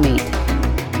 County Meath.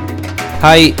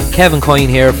 Hi, Kevin Coyne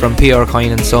here from PR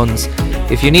Coyne & Sons.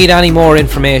 If you need any more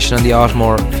information on the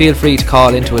Otmore, feel free to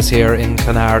call into us here in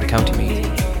Clonard, County Meath.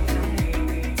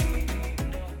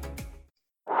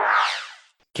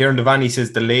 Kieran Devaney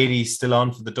says the ladies still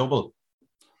on for the double.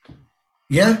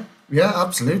 Yeah,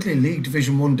 absolutely. League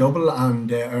Division 1 double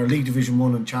and or League Division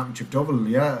 1 and Championship double.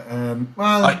 Yeah.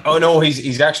 No,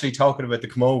 he's actually talking about the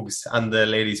Camogues and the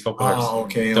ladies footballers. Oh,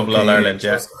 okay. Double All Ireland.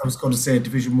 Yeah. I was going to say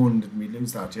Division 1. Didn't we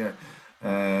lose that? Yeah.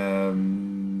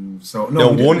 One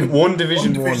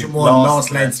Division 1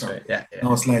 lost Leinster. Yeah.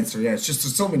 Lost Leinster. Yeah. It's just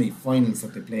there's so many finals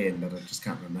that they play in that I just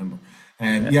can't remember.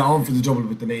 On for the double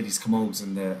with the ladies Camogues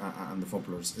and the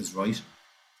footballers is right.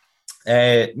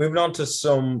 Moving on to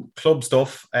some club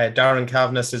stuff. Darren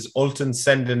Kavanagh says Ultan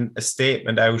sending a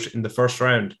statement out in the first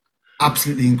round.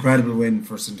 Absolutely incredible win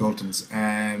for St Ultans.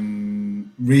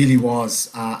 Really was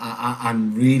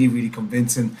and really, really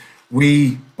convincing.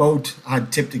 We both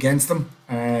had tipped against them.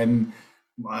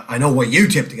 I know what you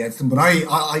tipped against them, but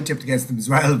I tipped against them as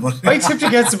well. But I tipped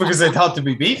against them because I thought to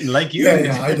be beaten, like you.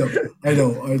 Yeah, I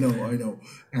know.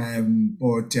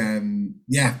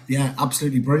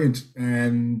 Absolutely brilliant.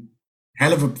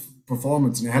 Hell of a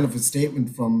performance and a hell of a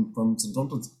statement from St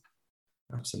Ultans.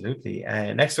 Absolutely.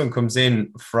 Next one comes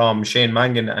in from Shane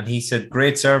Mangan, and he said,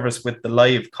 "Great service with the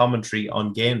live commentary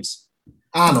on games."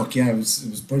 Look, yeah, it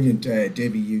was brilliant,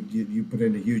 Davey. You put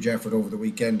in a huge effort over the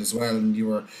weekend as well, and you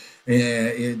were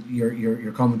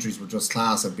your commentaries were just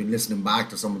class. I've been listening back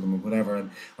to some of them and whatever,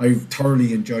 and I've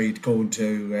thoroughly enjoyed going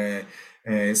to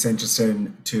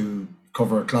Centrestown to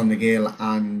cover Clonagale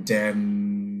and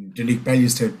Duleek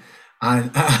Bellewstown,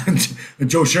 and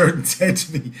Joe Sheridan said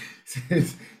to me,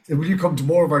 "Will you come to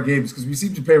more of our games? Because we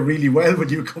seem to play really well when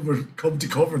you come to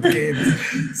cover the games."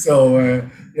 So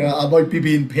I might be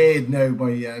being paid now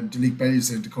by Duleek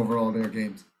Bellewstown to cover all their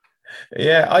games.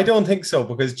 Yeah, I don't think so,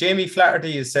 because Jamie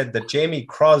Flaherty has said that Jamie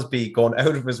Crosby going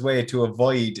out of his way to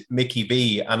avoid Mickey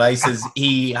B, and I says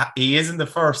he isn't the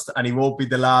first and he won't be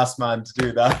the last man to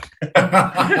do that.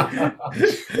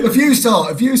 If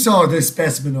you saw this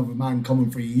specimen of a man coming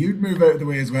for you, you'd move out of the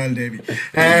way as well, Davey.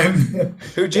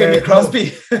 Who, Jamie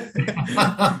Crosby?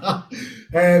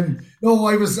 No,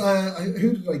 I was.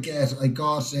 Who did I get? I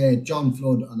got John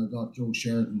Flood and I got Joe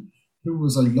Sheridan. Who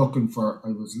was I looking for? I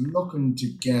was looking to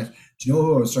get. Do you know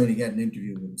who I was trying to get an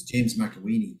interview with? It was James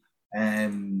McElweeney,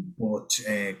 but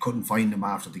couldn't find him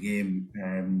after the game.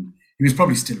 He was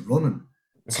probably still running,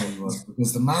 so he was,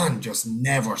 because the man just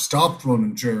never stopped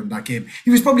running during that game. He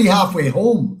was probably halfway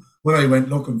home when I went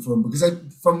looking for him, because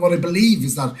from what I believe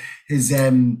is that his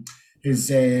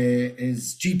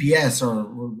GPS or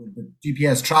the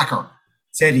GPS tracker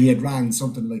said he had ran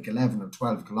something like 11 or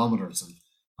 12 kilometres. And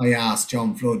I asked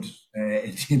John Flood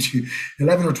in the interview,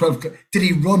 11 or 12, did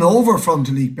he run over from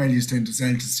Duleek Bellewstown to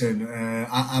Centrestown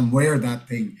and wear that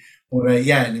thing? But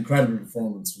yeah, an incredible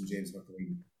performance from James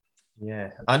McAree.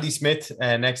 Yeah, Andy Smith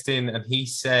next in, and he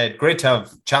said, great to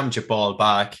have championship ball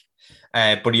back.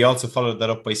 But he also followed that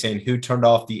up by saying, who turned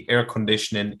off the air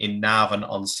conditioning in Navan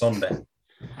on Sunday?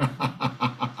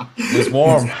 It was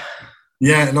warm.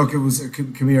 Yeah, look, it was,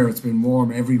 come here, it's been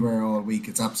warm everywhere all week.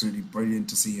 It's absolutely brilliant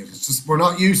to see it. It's just, we're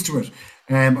not used to it.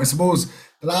 I suppose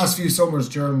the last few summers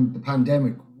during the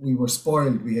pandemic, we were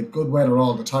spoiled. We had good weather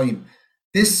all the time.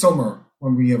 This summer,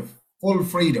 when we have full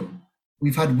freedom,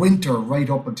 we've had winter right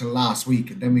up until last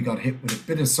week, and then we got hit with a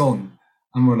bit of sun,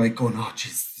 and we're like going, oh,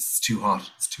 jeez, this is too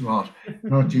hot. It's too hot.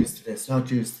 Not used to this,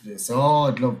 not used to this. Oh,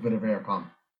 I'd love a bit of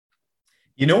aircon.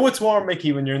 You know it's warm,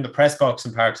 Mickey, when you're in the press box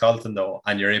in Park Salton, though,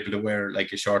 and you're able to wear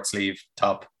like a short sleeve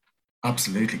top.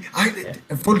 Absolutely.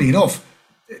 Funnily enough,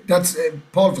 that's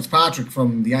Paul Fitzpatrick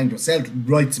from the Anglo Celt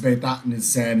writes about that in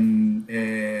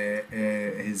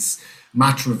his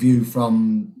match review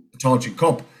from the Tailteann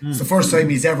Cup. It's the first time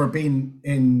he's ever been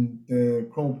in the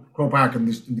Crow Park in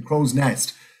the Crow's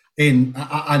Nest and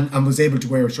was able to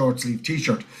wear a short sleeve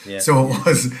t-shirt. Yeah. So it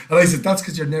was, and I said, that's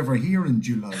because you're never here in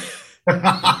July.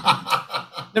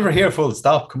 Never here, full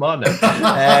stop. Come on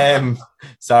now.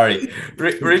 Sorry.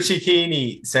 Richie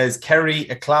Keeney says Kerry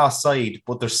a class side,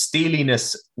 but their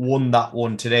steeliness won that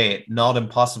one today. Not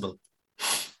impossible.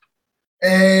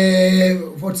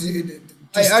 What's it?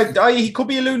 He could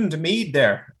be alluding to Meath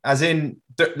there, as in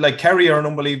like Kerry are an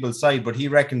unbelievable side, but he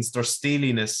reckons their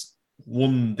steeliness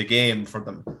won the game for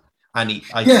them, and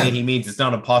I think he means it's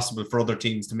not impossible for other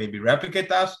teams to maybe replicate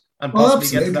that and possibly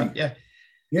get to that. Yeah.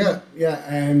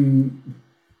 I'm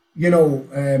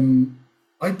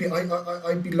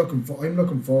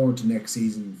looking forward to next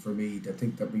season for me. I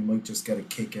think that we might just get a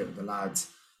kick out of the lads.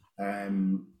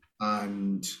 And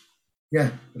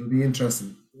yeah, it'll be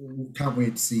interesting. Can't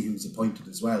wait to see who's appointed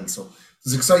as well. So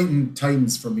there's exciting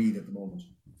times for me at the moment.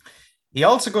 He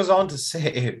also goes on to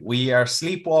say, we are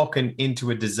sleepwalking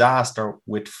into a disaster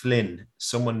with Flynn.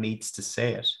 Someone needs to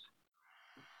say it.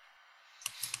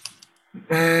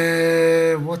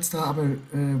 What's that about?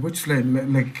 Which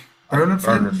Flynn? Like Bernard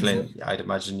Flynn? Bernard Flynn, I'd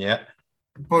imagine, yeah.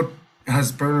 But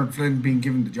has Bernard Flynn been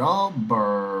given the job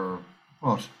or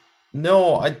what?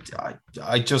 No, I'd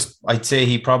say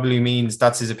he probably means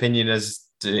that's his opinion as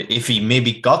to if he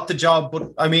maybe got the job.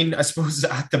 But I mean, I suppose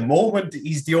at the moment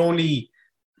he's the only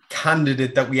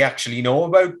candidate that we actually know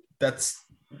about that's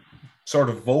sort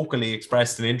of vocally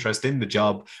expressed an interest in the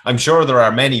job. I'm sure there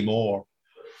are many more.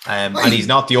 And he's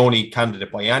not the only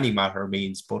candidate by any matter of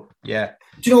means, but yeah.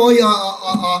 Do you know,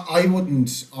 I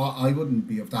wouldn't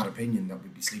be of that opinion that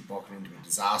we'd be sleepwalking into a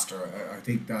disaster. I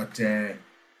think that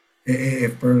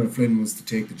if Bernard Flynn was to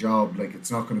take the job, like, it's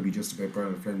not going to be just about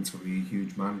Bernard Flynn. It's going to be a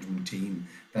huge management team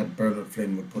that Bernard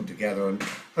Flynn would put together, and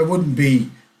I wouldn't be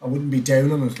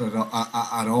down on it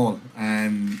at all.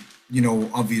 You know,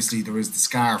 obviously there is the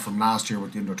scar from last year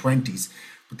with the under-20s,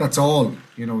 but that's all.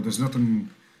 You know,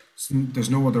 there's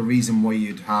no other reason why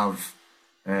you'd have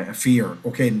a fear.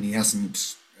 Okay, and he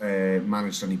hasn't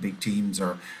managed any big teams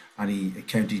or any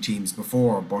county teams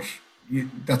before, but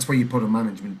that's why you put a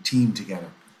management team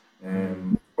together.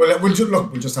 We'll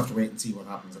just have to wait and see what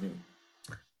happens anyway.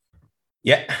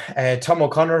 Yeah, Tom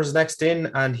O'Connor is next in,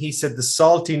 and he said the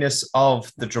saltiness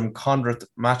of the Drumcondra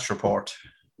match report.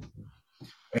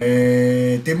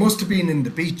 They must have been in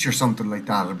the beach or something like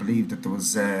that. I believe that there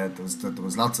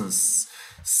was lots of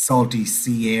salty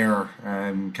sea air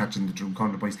catching the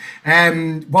Drumcondra boys.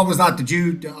 What was that?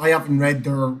 I haven't read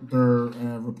their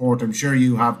report. I'm sure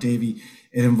you have, Davey.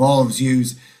 It involves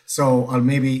yous, so I'll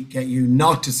maybe get you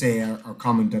not to say or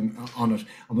comment on it.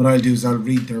 And what I'll do is I'll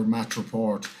read their match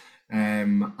report,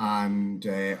 and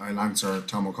I'll answer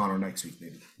Tom O'Connor next week,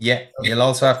 maybe. Yeah, you'll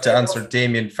also have to answer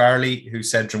Damien Farley, who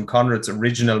said Drumcondra's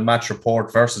original match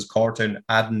report versus Cortown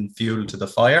adding fuel to the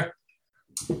fire.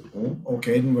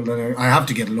 Okay, well then I have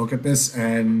to get a look at this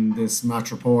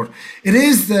match report. It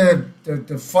is the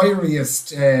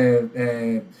fieriest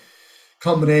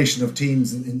combination of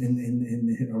teams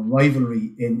in a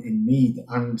rivalry in Meath,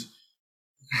 and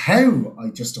how I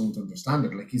just don't understand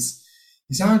it. Like he's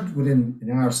had within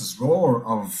an arse's roar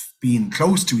of being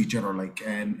close to each other, like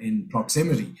in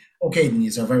proximity. Okay, then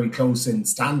these are very close in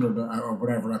standard or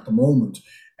whatever at the moment,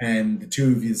 and the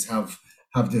two of you have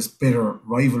this bitter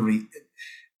rivalry.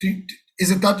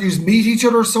 Is it that you meet each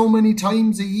other so many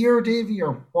times a year, Davey,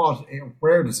 or what?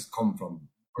 Where does it come from?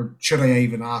 Or should I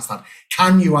even ask that?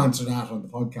 Can you answer that on the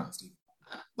podcast?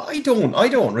 I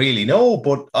don't really know,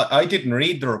 but I didn't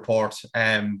read the report.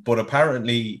 But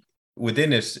apparently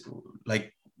within it,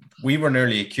 like, we were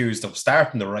nearly accused of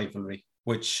starting the rivalry,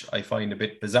 which I find a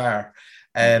bit bizarre.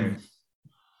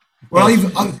 Well,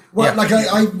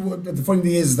 the funny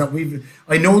thing is that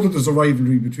I know that there's a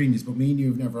rivalry between you, but me and you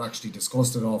have never actually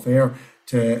discussed it off air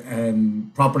to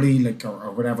properly, like,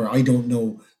 or whatever. I don't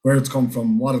know where it's come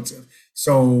from, what it's.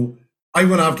 So I'm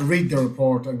going to have to read the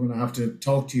report. I'm going to have to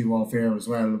talk to you off air as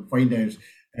well and find out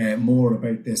more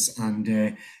about this,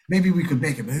 and maybe we could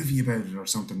make a movie about it or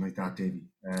something like that, Davey.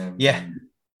 It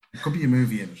could be a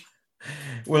movie in it.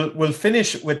 We'll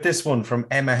finish with this one from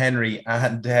Emma Henry,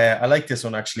 and I like this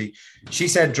one actually. She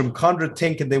said Drumcondra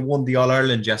thinking they won the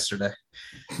All-Ireland yesterday.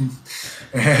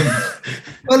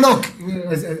 Well, look,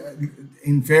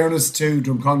 in fairness to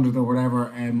Drumcondra or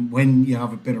whatever, when you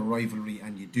have a bit of rivalry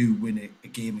and you do win a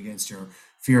game against your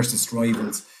fiercest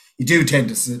rivals, you do tend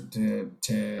to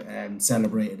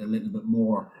celebrate it a little bit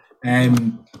more.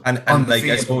 And like,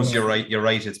 I suppose you're right.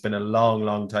 It's been a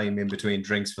long time in between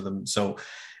drinks for them, so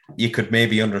you could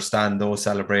maybe understand those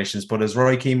celebrations, but as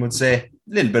Roy Keane would say, a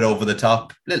little bit over the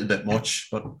top, a little bit much,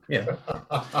 but yeah.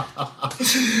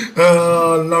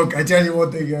 Look, I tell you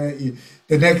one thing,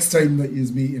 the next time that you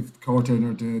meet, if Cortown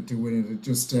are to win it,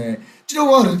 just, do you know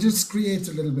what, it just creates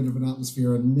a little bit of an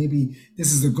atmosphere, and maybe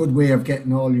this is a good way of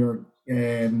getting all your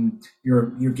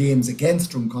games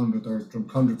against Drumcondra, or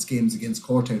Drumcondra's games against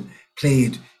Cortown,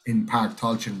 played in Park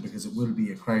Tolchin, because it will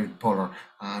be a crowd puller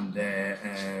and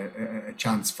a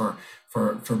chance for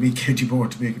me, County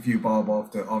Board, to make a few bob off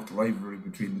the rivalry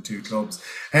between the two clubs.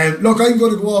 Look, I'm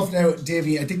going to go off now,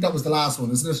 Davey. I think that was the last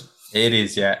one, isn't it? It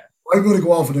is, yeah. I'm going to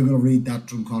go off and I'm going to read that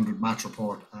Drumcondra match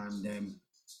report and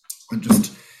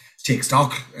just take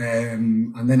stock.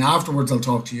 And then afterwards I'll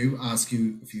talk to you, ask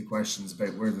you a few questions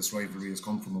about where this rivalry has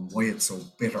come from and why it's so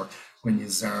bitter when you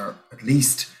are at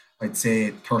least, I'd say,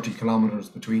 30 kilometres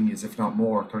between you, if not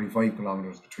more, 35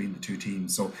 kilometres between the two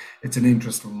teams. So it's an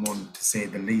interesting one, to say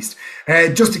the least.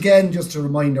 Just to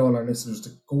remind all our listeners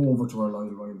to go over to our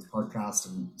Loyal Royals podcast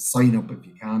and sign up if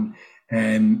you can.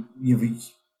 You have a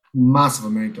massive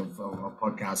amount of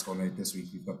podcasts going out this week.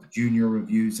 We've got the junior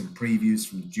reviews and previews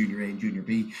from the Junior A and Junior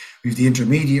B. We have the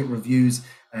intermediate reviews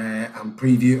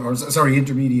intermediate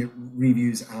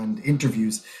reviews and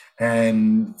interviews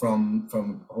from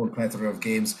a whole plethora of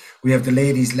games. We have the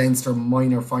ladies Leinster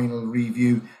minor final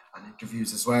review and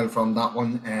interviews as well from that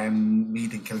one,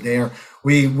 Meath and Kildare.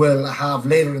 We will have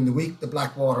later in the week the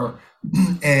Blackwater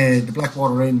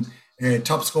Inn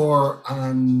top scorer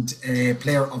and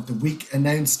player of the week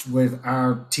announced with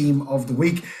our team of the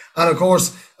week. And of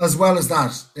course, as well as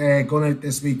that, going out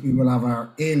this week, we will have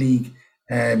our A-League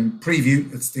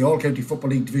preview. It's the All-County Football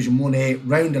League Division 1A,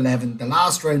 round 11, the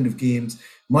last round of games.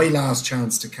 My last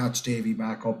chance to catch Davey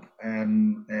back up.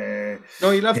 No,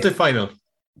 you'll have the final.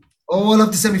 Oh, I'll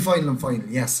have the semi-final and final.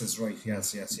 Yes, that's right.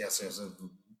 Yes.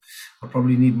 I'll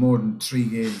probably need more than 3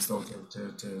 games, though,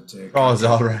 to draws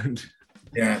all round.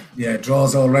 Yeah,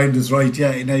 draws all round is right.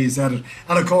 Yeah, now you said it.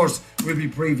 And of course, we'll be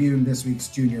previewing this week's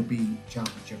Junior B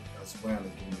Championship as well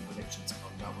and doing the predictions on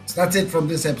that one. So that's it from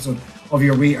this episode of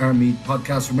your We Are Meath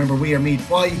podcast. Remember, We Are Meath.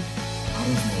 Why?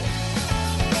 Matters more.